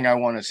one thing I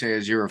want to say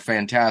is you're a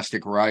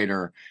fantastic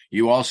writer.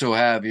 You also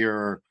have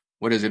your,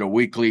 what is it, a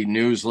weekly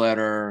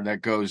newsletter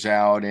that goes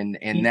out, and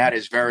that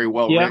is very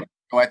well written.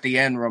 So at the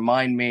end,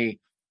 remind me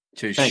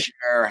to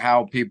share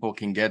how people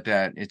can get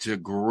that. It's a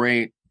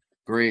great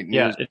news.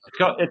 Yeah,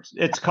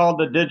 it's called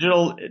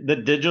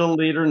the Digital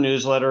Leader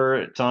Newsletter.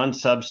 It's on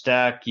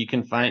Substack. You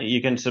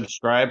can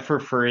subscribe for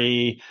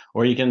free,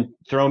 or you can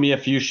throw me a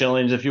few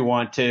shillings if you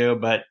want to.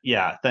 But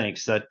yeah,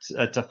 thanks. That's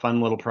a fun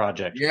little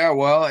project. Yeah,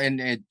 well,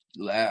 and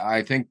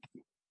I think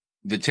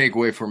the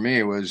takeaway for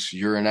me was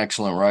you're an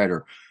excellent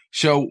writer.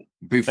 So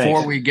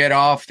before we get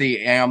off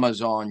the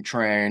Amazon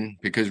train,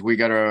 because we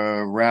got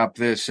to wrap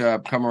this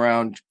up, come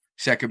around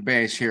second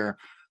base here.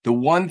 The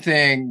one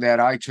thing that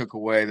I took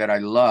away that I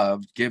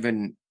loved,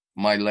 given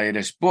my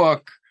latest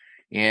book,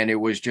 and it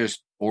was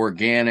just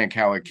organic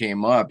how it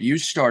came up, you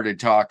started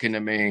talking to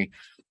me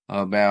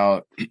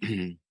about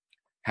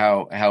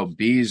how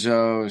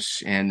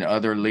Bezos and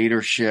other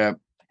leadership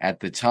at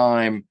the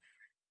time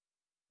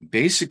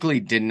basically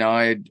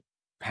denied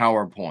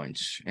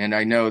PowerPoints. And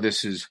I know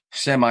this is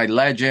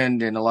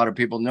semi-legend and a lot of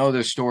people know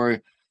this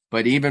story,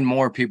 but even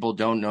more people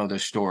don't know the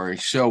story.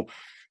 So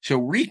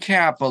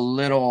recap a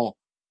little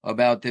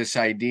about this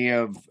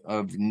idea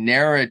of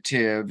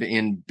narrative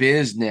in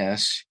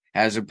business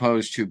as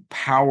opposed to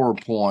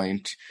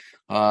PowerPoint,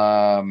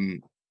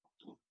 and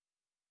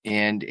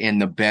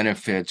the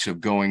benefits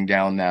of going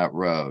down that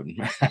road.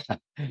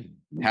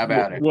 How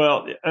about it?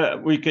 Well,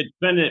 we could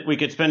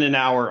spend an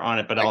hour on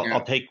it, but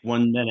I'll take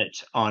 1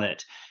 minute on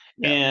it.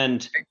 Yeah,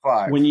 and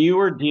when you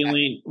are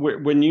dealing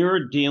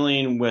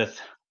with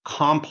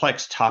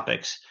complex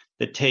topics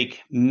that take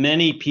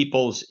many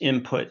people's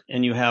input,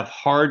 and you have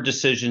hard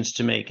decisions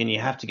to make, and you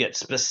have to get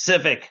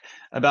specific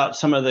about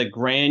some of the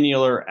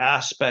granular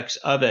aspects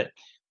of it,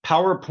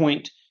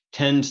 PowerPoint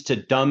tends to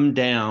dumb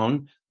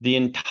down the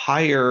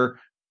entire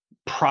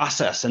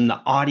process and the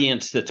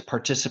audience that's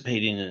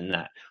participating in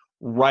that.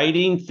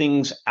 Writing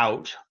things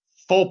out,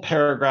 full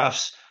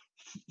paragraphs,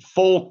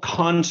 full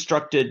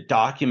constructed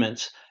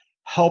documents,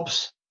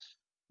 helps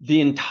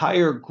the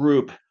entire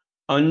group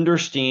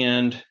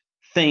understand,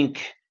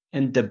 think,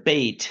 and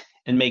debate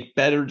and make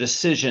better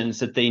decisions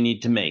that they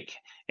need to make.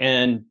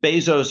 And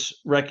Bezos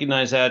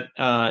recognized that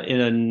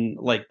in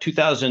like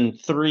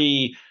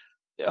 2003.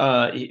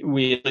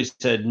 We at least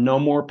said no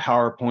more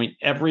PowerPoint.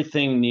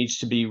 Everything needs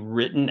to be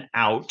written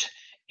out.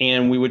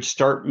 And we would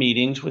start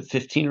meetings with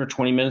 15 or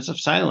 20 minutes of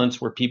silence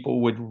where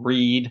people would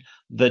read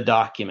the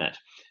document.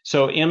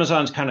 So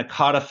Amazon's kind of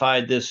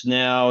codified this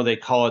now. They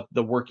call it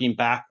the working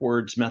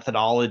backwards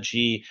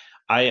methodology.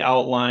 I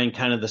outline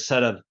kind of the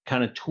set of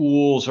kind of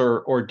tools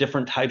or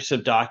different types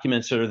of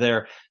documents that are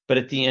there. But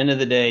at the end of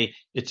the day,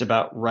 it's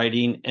about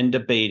writing and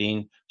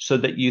debating so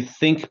that you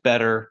think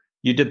better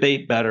you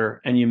debate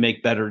better, and you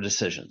make better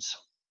decisions.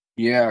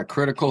 Yeah,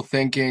 critical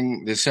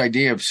thinking, this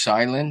idea of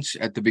silence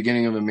at the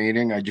beginning of a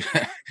meeting,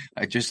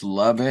 I just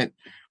love it.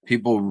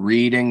 People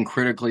reading,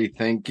 critically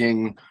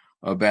thinking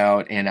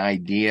about an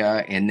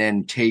idea and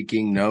then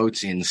taking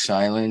notes in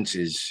silence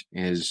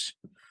is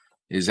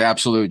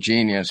absolute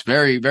genius.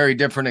 Very, very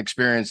different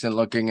experience than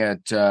looking at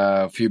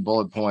a few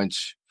bullet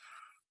points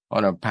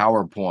on a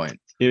PowerPoint.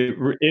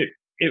 It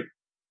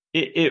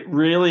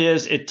really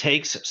is. It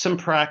takes some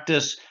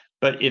practice,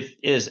 but if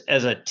is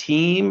as a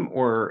team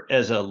or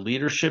as a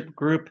leadership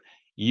group,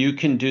 you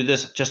can do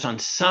this just on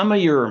some of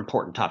your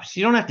important topics.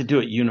 You don't have to do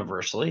it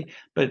universally,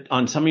 but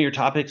on some of your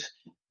topics,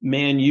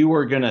 man, you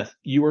are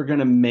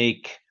gonna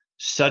make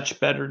such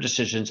better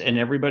decisions, and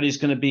everybody's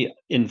going to be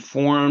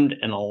informed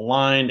and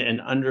aligned and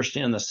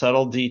understand the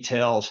subtle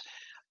details.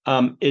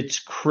 It's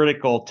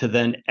critical to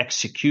then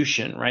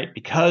execution, right?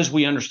 Because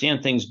we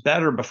understand things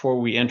better before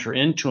we enter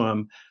into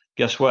them.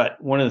 Guess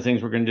what? One of the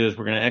things we're going to do is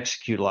we're going to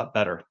execute a lot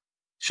better.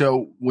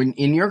 So when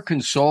in your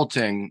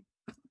consulting,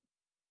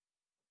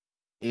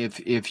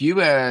 if you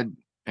had,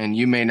 and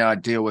you may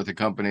not deal with a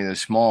company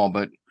this small,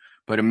 but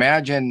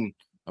imagine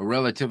a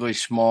relatively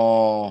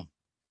small,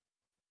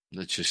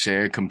 let's just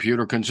say a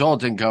computer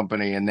consulting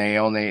company, and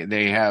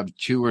they have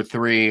 2 or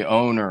 3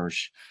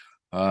 owners.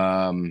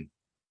 And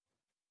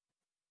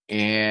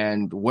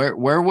what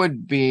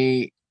would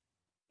be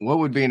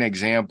an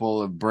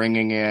example of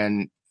bringing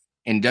in,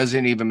 and does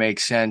it even make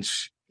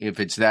sense if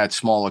it's that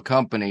small a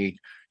company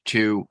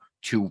to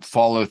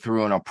follow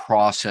through on a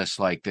process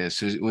like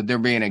this? Would there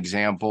be an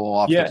example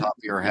off the top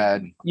of your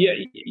head?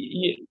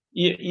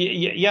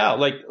 Yeah.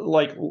 Like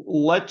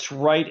let's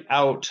write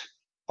out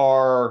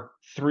our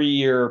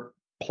 3-year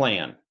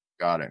plan.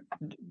 Got it.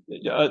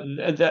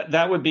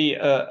 That would be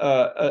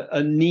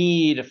a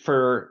need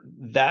for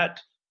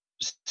that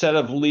set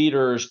of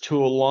leaders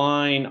to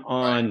align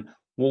on, right.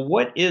 Well,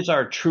 what is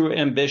our true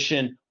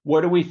ambition?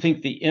 What do we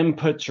think the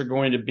inputs are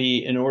going to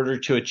be in order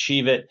to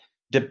achieve it?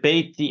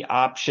 Debate the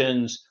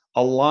options,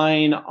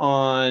 align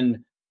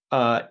on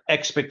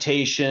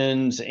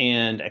expectations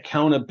and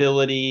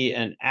accountability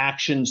and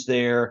actions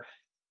there,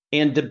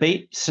 and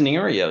debate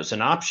scenarios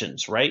and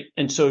options, right?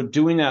 And so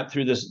doing that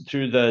through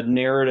the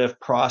narrative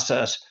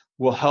process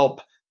will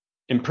help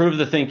improve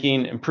the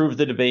thinking, improve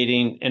the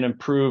debating, and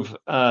improve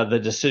the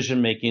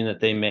decision making that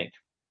they make.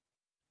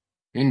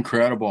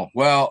 Incredible.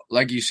 Well,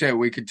 like you said,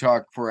 we could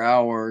talk for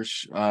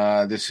hours.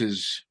 This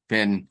has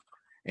been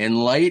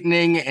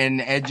enlightening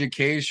and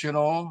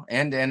educational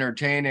and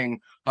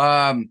entertaining.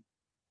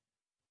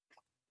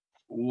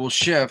 We'll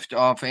shift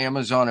off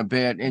Amazon a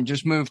bit and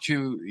just move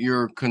to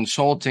your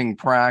consulting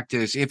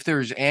practice. If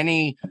there's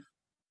any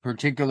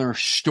particular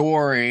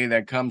story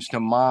that comes to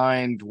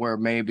mind where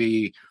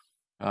maybe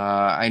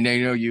I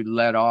know you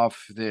led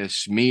off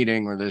this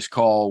meeting or this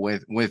call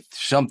with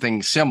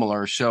something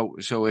similar. So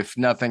if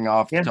nothing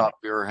off the top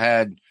of your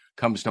head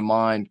comes to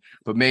mind,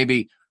 but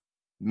maybe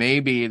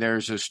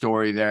there's a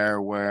story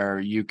there where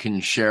you can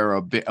share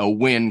a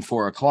win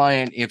for a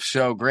client. If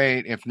so,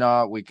 great. If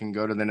not, we can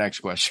go to the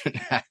next question.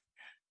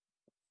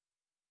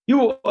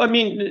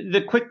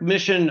 The quick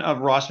mission of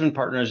Rossmann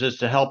Partners is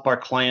to help our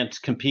clients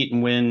compete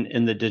and win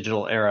in the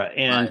digital era.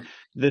 And right.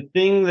 The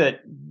thing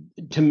that,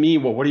 to me,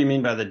 well, what do you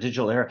mean by the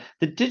digital era?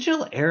 The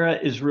digital era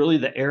is really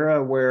the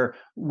era where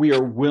we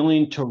are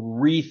willing to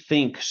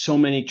rethink so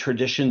many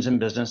traditions in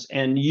business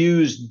and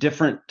use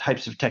different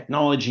types of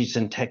technologies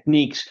and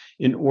techniques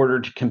in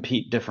order to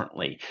compete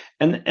differently.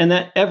 And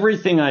that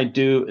everything I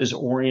do is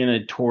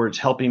oriented towards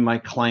helping my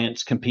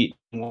clients compete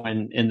and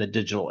win in the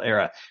digital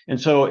era.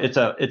 And so it's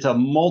a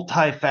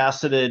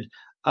multifaceted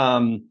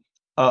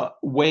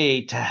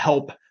way to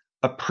help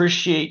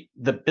appreciate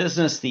the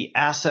business, the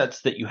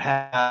assets that you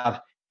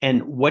have,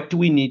 and what do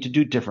we need to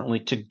do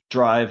differently to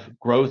drive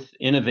growth,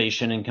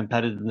 innovation, and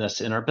competitiveness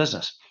in our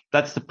business.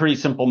 That's the pretty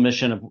simple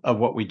mission of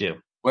what we do.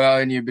 Well,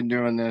 and you've been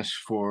doing this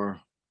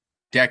for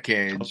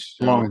decades.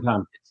 A long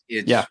time.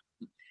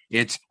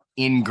 It's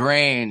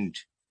ingrained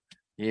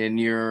in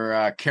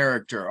your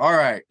character. All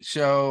right.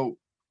 So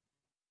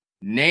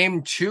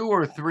name 2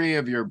 or 3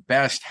 of your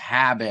best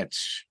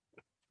habits,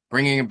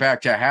 bringing it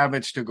back to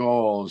habits to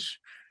goals.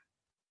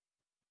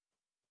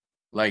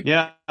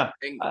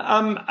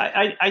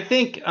 I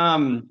think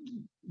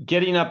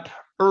getting up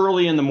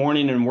early in the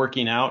morning and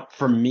working out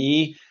for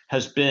me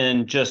has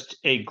been just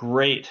a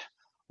great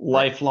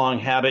lifelong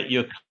habit.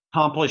 You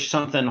accomplish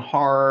something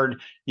hard,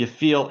 you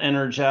feel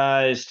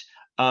energized.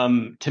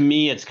 To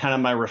me, it's kind of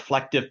my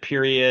reflective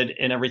period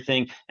and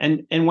everything.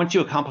 And once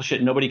you accomplish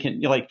it, nobody can,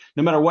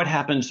 no matter what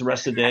happens the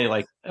rest of the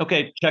day,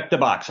 okay, check the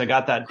box. I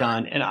got that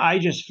done. And I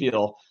just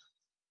feel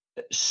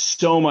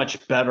so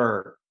much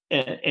better.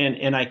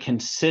 And I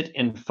can sit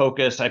and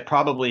focus. I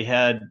probably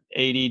had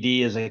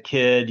ADD as a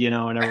kid,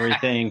 and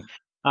everything.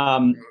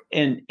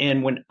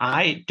 And when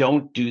I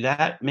don't do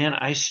that, man,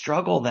 I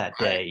struggle that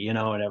day, and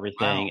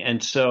everything. Wow.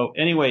 And so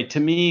anyway,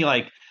 to me,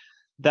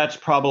 that's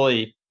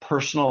probably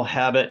personal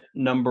habit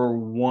number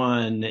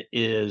 1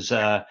 is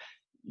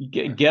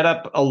get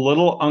up a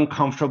little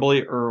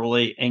uncomfortably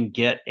early and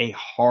get a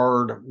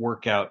hard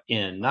workout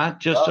in, not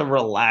just a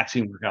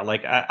relaxing workout.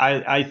 Like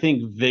I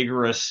think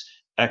vigorous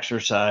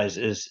exercise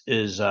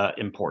is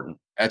important.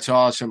 That's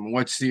awesome.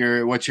 What's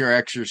your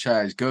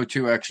exercise?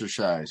 Go-to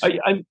exercise?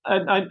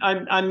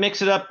 I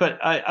mix it up, but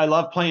I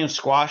love playing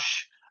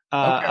squash. Okay.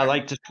 I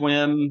like to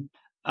swim.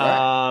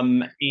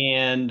 Right.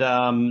 And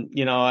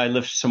I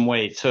lift some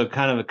weight. So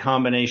kind of a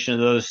combination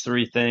of those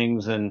three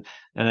things. And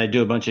I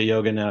do a bunch of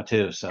yoga now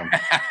too. So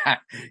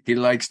he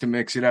likes to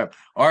mix it up.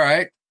 All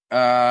right.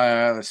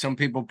 Some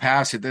people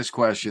pass at this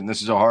question.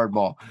 This is a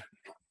hardball.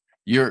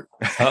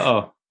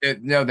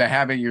 The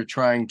habit you're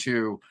trying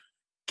to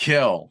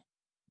kill.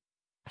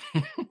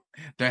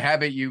 The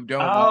habit you don't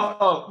want.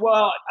 Oh,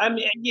 well, I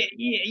mean,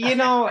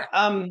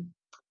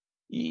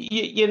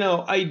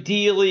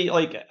 ideally,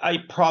 like I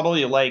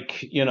probably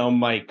like,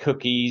 my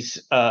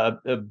cookies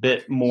a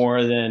bit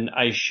more than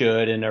I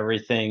should and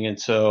everything. And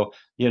so,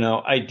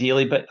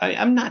 ideally, but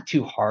I'm not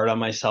too hard on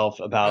myself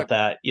about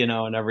that,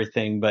 and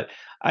everything. But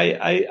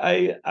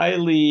I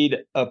lead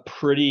a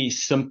pretty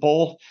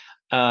simple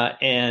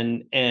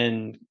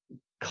and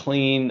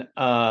clean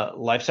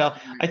lifestyle.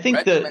 I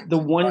think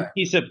the one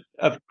piece of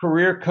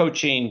career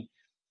coaching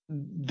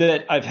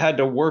that I've had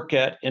to work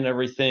at and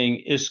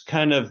everything is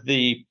kind of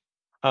the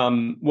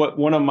what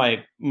one of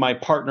my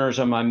partners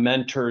and my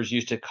mentors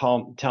used to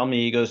tell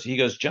me. He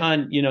goes,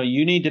 John,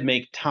 you need to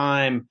make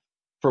time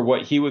for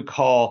what he would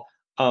call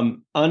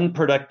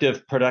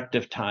unproductive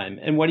productive time.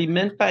 And what he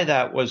meant by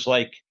that was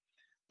like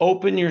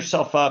open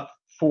yourself up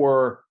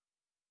for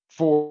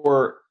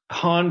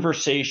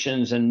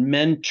conversations and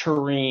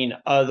mentoring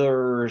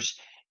others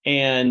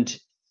and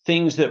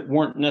things that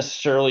weren't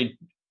necessarily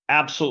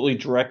absolutely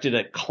directed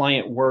at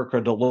client work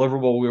or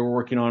deliverable we were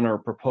working on or a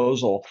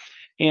proposal.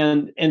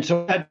 And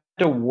so I had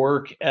to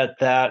work at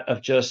that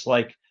of just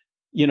like,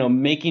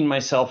 making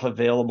myself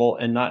available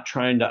and not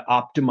trying to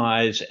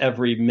optimize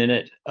every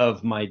minute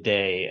of my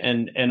day.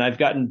 And I've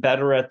gotten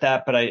better at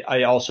that, but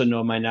I also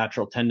know my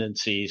natural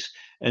tendencies.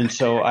 And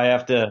so I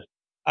have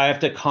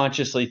to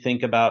consciously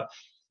think about,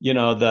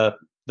 the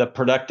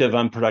productive,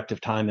 unproductive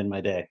time in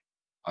my day.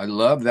 I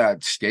love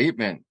that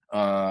statement.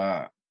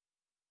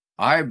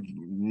 I've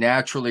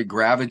naturally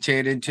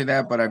gravitated to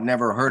that, but I've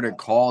never heard it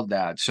called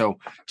that. So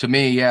to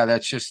me, yeah,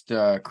 that's just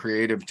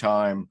creative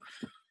time.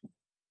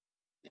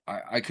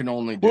 I can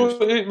only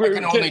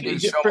do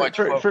so much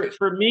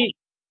for me.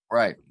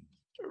 Right.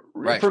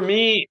 For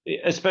me,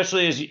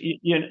 especially as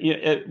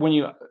when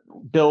you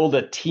build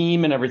a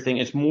team and everything,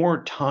 it's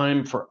more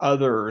time for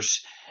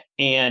others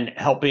and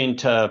helping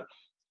to,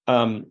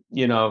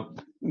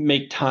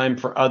 make time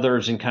for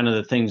others and kind of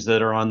the things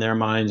that are on their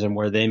minds and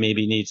where they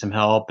maybe need some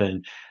help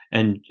and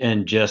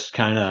just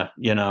kind of,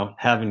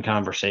 having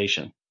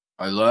conversation.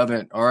 I love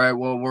it. All right.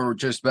 Well, we're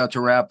just about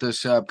to wrap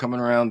this up. Coming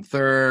around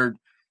third,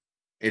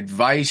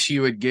 advice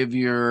you would give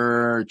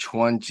your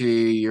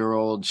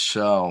 20-year-old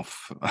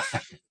self.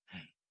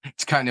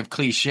 It's kind of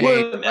cliche.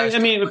 Well, I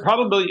mean,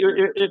 probably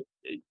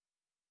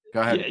go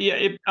ahead.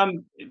 Yeah,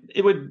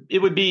 it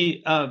would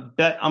be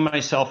bet on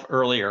myself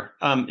earlier.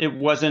 It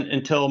wasn't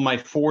until my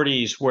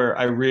 40s where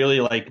I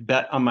really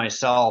bet on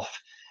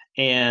myself,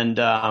 and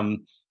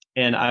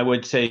I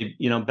would say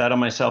bet on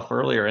myself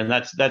earlier, and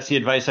that's the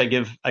advice I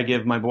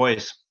give my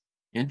boys.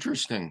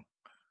 Interesting.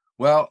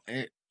 Well,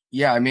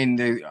 yeah, I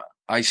mean,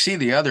 I see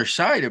the other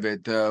side of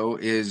it though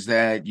is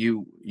that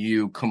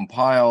you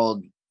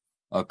compiled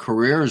a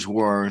career's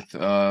worth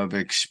of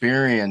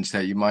experience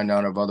that you might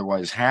not have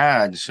otherwise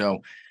had. So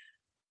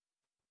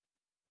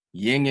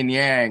yin and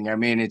yang. I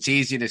mean, it's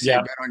easy to say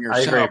bet on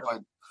yourself,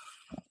 but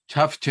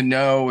tough to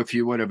know if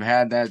you would have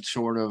had that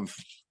sort of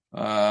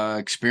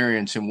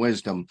experience and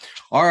wisdom.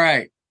 All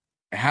right.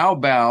 How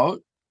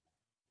about,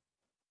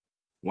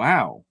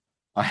 wow,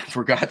 I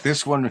forgot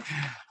this one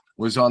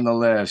was on the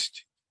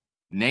list.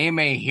 Name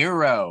a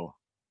hero.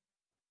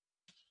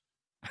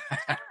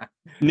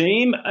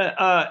 Name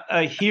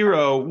a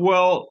hero.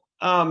 Well,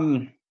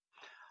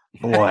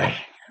 boy.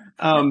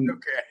 Okay.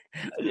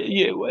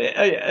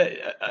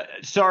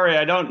 Sorry,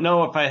 I don't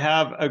know if I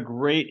have a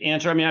great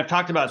answer. I mean, I've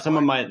talked about some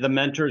of the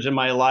mentors in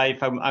my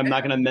life. I'm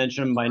not going to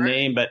mention them by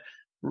name, but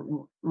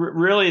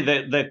really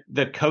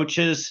the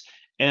coaches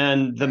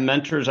and the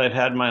mentors I've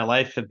had in my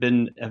life have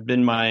been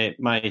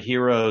my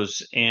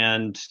heroes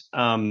and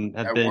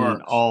have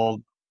been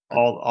all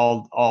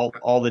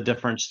the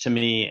difference to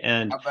me.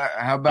 And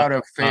how about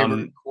a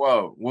favorite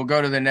quote? We'll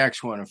go to the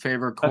next one. A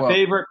favorite quote. A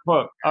favorite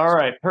quote. All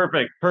right,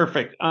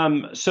 perfect.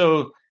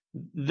 So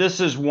this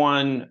is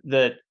one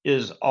that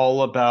is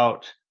all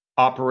about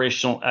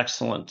operational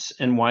excellence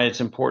and why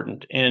it's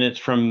important, and it's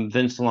from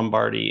Vince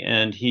Lombardi.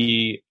 And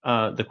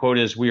the quote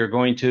is, "We are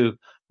going to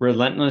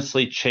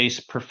relentlessly chase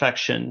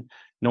perfection,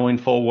 knowing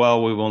full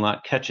well we will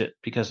not catch it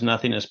because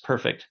nothing is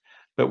perfect.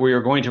 But we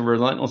are going to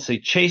relentlessly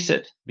chase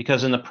it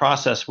because in the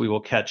process we will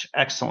catch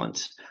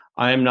excellence.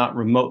 I am not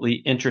remotely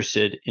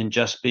interested in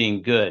just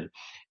being good."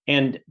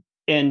 And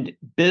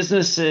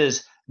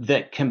businesses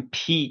that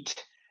compete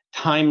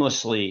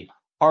timelessly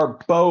are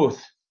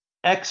both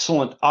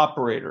excellent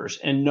operators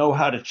and know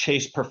how to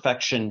chase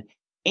perfection,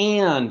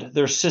 and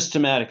they're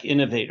systematic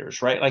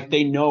innovators, right? Like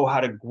they know how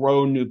to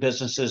grow new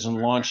businesses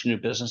and launch new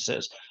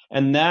businesses.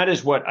 And that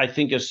is what I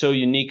think is so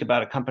unique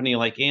about a company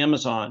like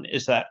Amazon,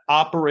 is that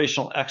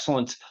operational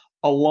excellence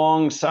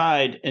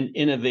alongside an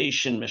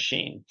innovation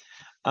machine.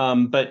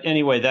 But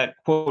anyway, that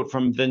quote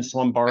from Vince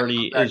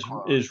Lombardi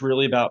is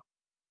really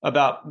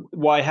about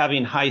why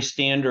having high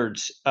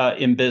standards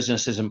in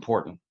business is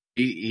important.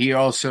 He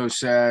also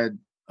said,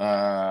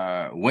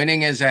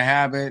 winning is a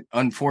habit.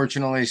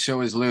 Unfortunately,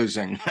 so is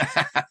losing.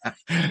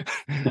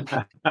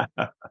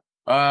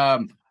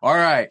 All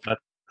right.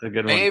 That's a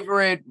good one.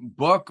 Favorite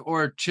book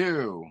or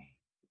two?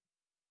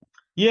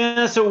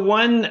 Yeah, so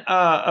one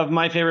of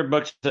my favorite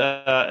books,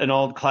 an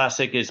old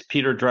classic, is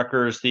Peter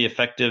Drucker's The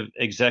Effective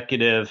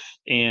Executive.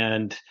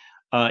 And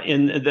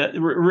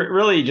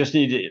really you just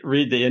need to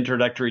read the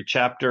introductory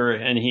chapter.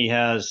 And he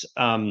has,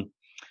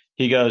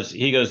 he goes,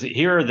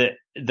 here are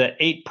the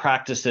 8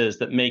 practices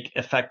that make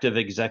effective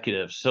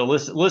executives. So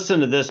listen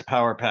to this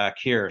power pack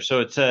here. So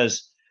it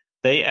says,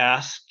 they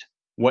asked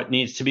what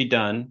needs to be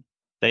done.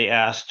 They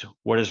asked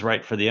what is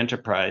right for the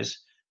enterprise.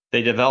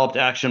 They developed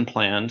action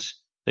plans.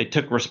 They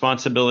took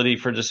responsibility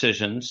for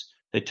decisions.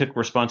 They took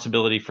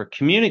responsibility for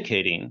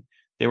communicating.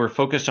 They were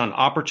focused on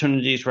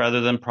opportunities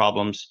rather than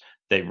problems.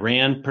 They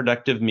ran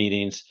productive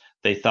meetings.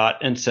 They thought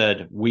and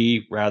said,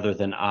 we rather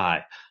than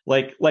I.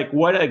 Like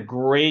what a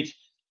great,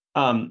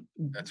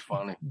 that's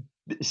funny.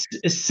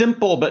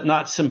 Simple but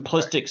not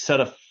simplistic set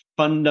of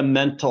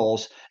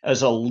fundamentals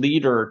as a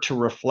leader to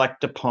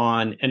reflect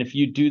upon. And if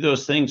you do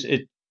those things,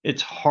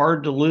 it's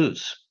hard to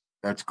lose.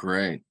 That's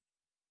great.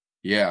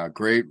 Yeah,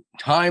 great.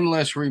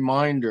 Timeless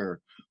reminder.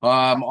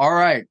 All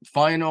right.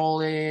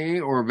 Finally,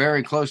 or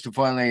very close to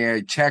finally,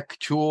 a tech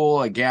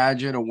tool, a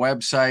gadget, a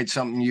website,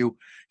 something you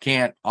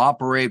can't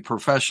operate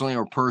professionally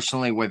or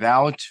personally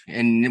without,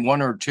 in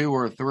 1 or 2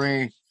 or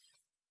 3.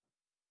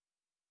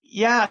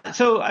 Yeah,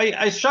 so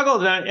I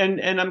struggled,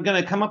 and I'm going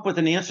to come up with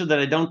an answer that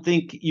I don't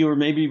think you were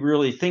maybe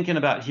really thinking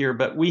about here.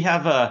 But we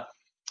have a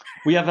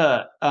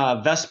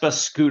Vespa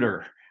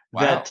scooter.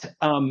 Wow. That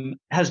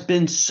has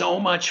been so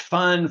much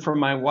fun for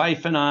my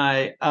wife and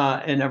I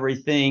and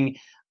everything,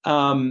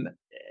 to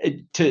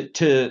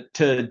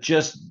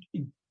just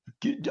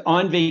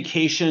on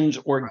vacations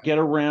or get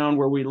around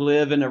where we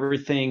live and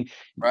everything.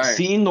 Right.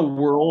 Seeing the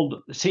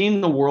world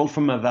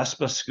from a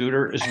Vespa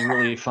scooter is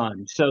really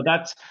fun. So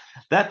that's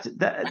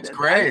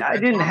great. I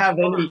didn't have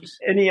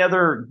any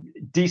other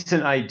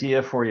decent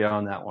idea for you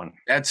on that one.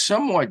 That's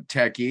somewhat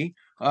techie.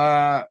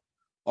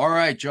 All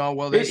right, John.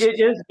 Well, this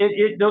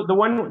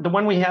the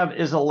one we have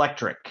is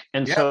electric,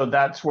 and so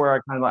that's where I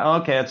kind of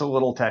like, okay, it's a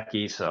little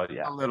techie. So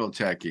yeah, a little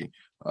techie.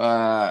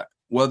 Well,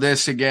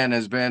 this again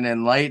has been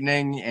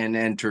enlightening and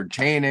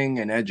entertaining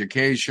and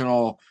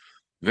educational,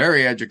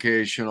 very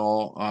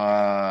educational.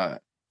 I've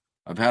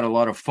had a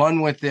lot of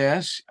fun with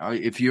this.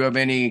 If you have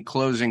any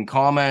closing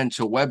comments,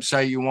 a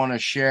website you want to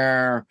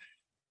share,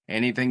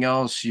 anything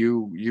else,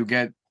 you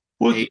get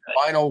a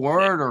final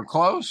word or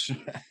close.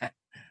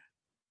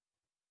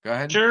 Go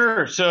ahead.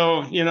 Sure.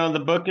 So,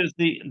 the book is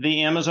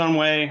the Amazon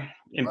Way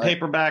in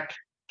paperback,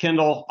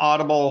 Kindle,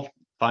 Audible.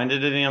 Find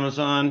it at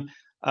Amazon.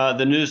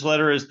 The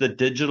newsletter is the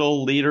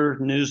Digital Leader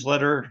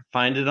newsletter.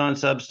 Find it on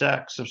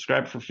Substack.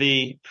 Subscribe for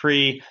free.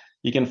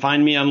 You can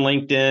find me on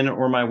LinkedIn,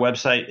 or my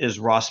website is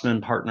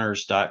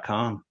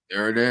rossmanpartners.com.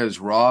 There it is,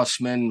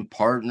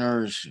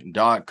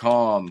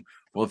 rossmanpartners.com.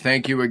 Well,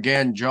 thank you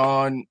again,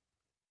 John.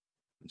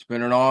 It's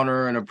been an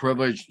honor and a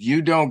privilege.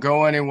 You don't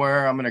go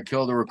anywhere. I'm going to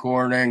kill the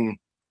recording.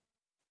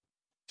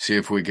 See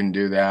if we can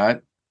do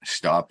that.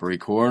 Stop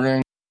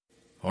recording.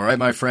 All right,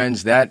 my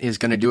friends, that is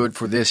going to do it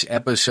for this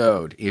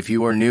episode. If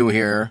you are new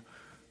here,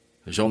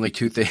 there's only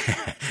two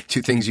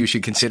things you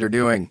should consider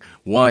doing.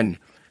 1,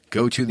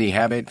 go to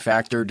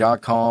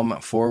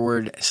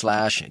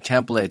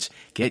thehabitfactor.com/templates.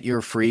 Get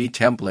your free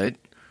template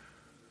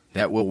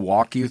that will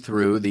walk you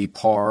through the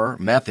PAR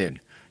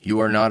method. You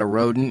are not a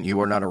rodent.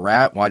 You are not a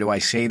rat. Why do I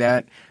say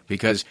that?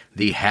 Because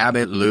the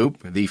habit loop,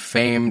 the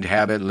famed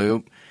habit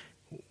loop,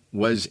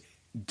 was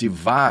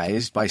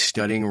devised by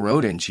studying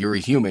rodents. You're a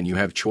human. You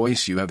have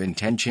choice. You have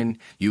intention.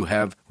 You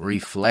have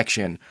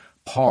reflection.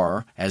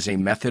 PAR, as a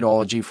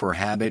methodology for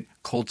habit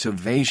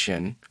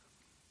cultivation,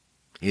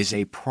 is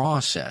a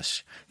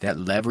process that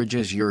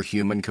leverages your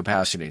human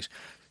capacities.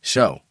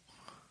 So,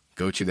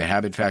 go to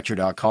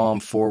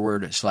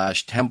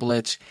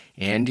thehabitfactor.com/templates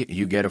and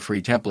you get a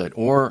free template.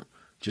 Or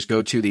just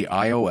go to the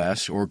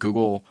iOS or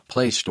Google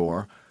Play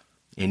Store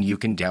and you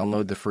can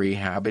download the free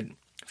Habit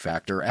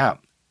Factor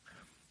app.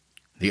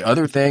 The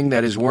other thing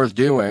that is worth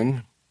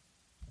doing,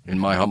 in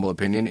my humble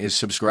opinion, is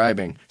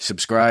subscribing.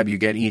 Subscribe, you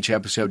get each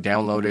episode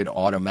downloaded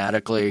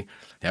automatically.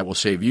 That will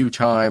save you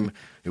time.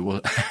 It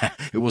will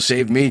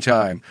save me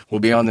time.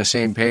 We'll be on the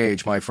same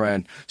page, my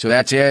friend. So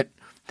that's it.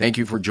 Thank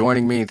you for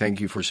joining me. Thank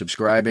you for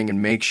subscribing,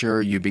 and make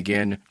sure you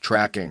begin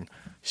tracking.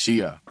 See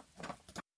ya.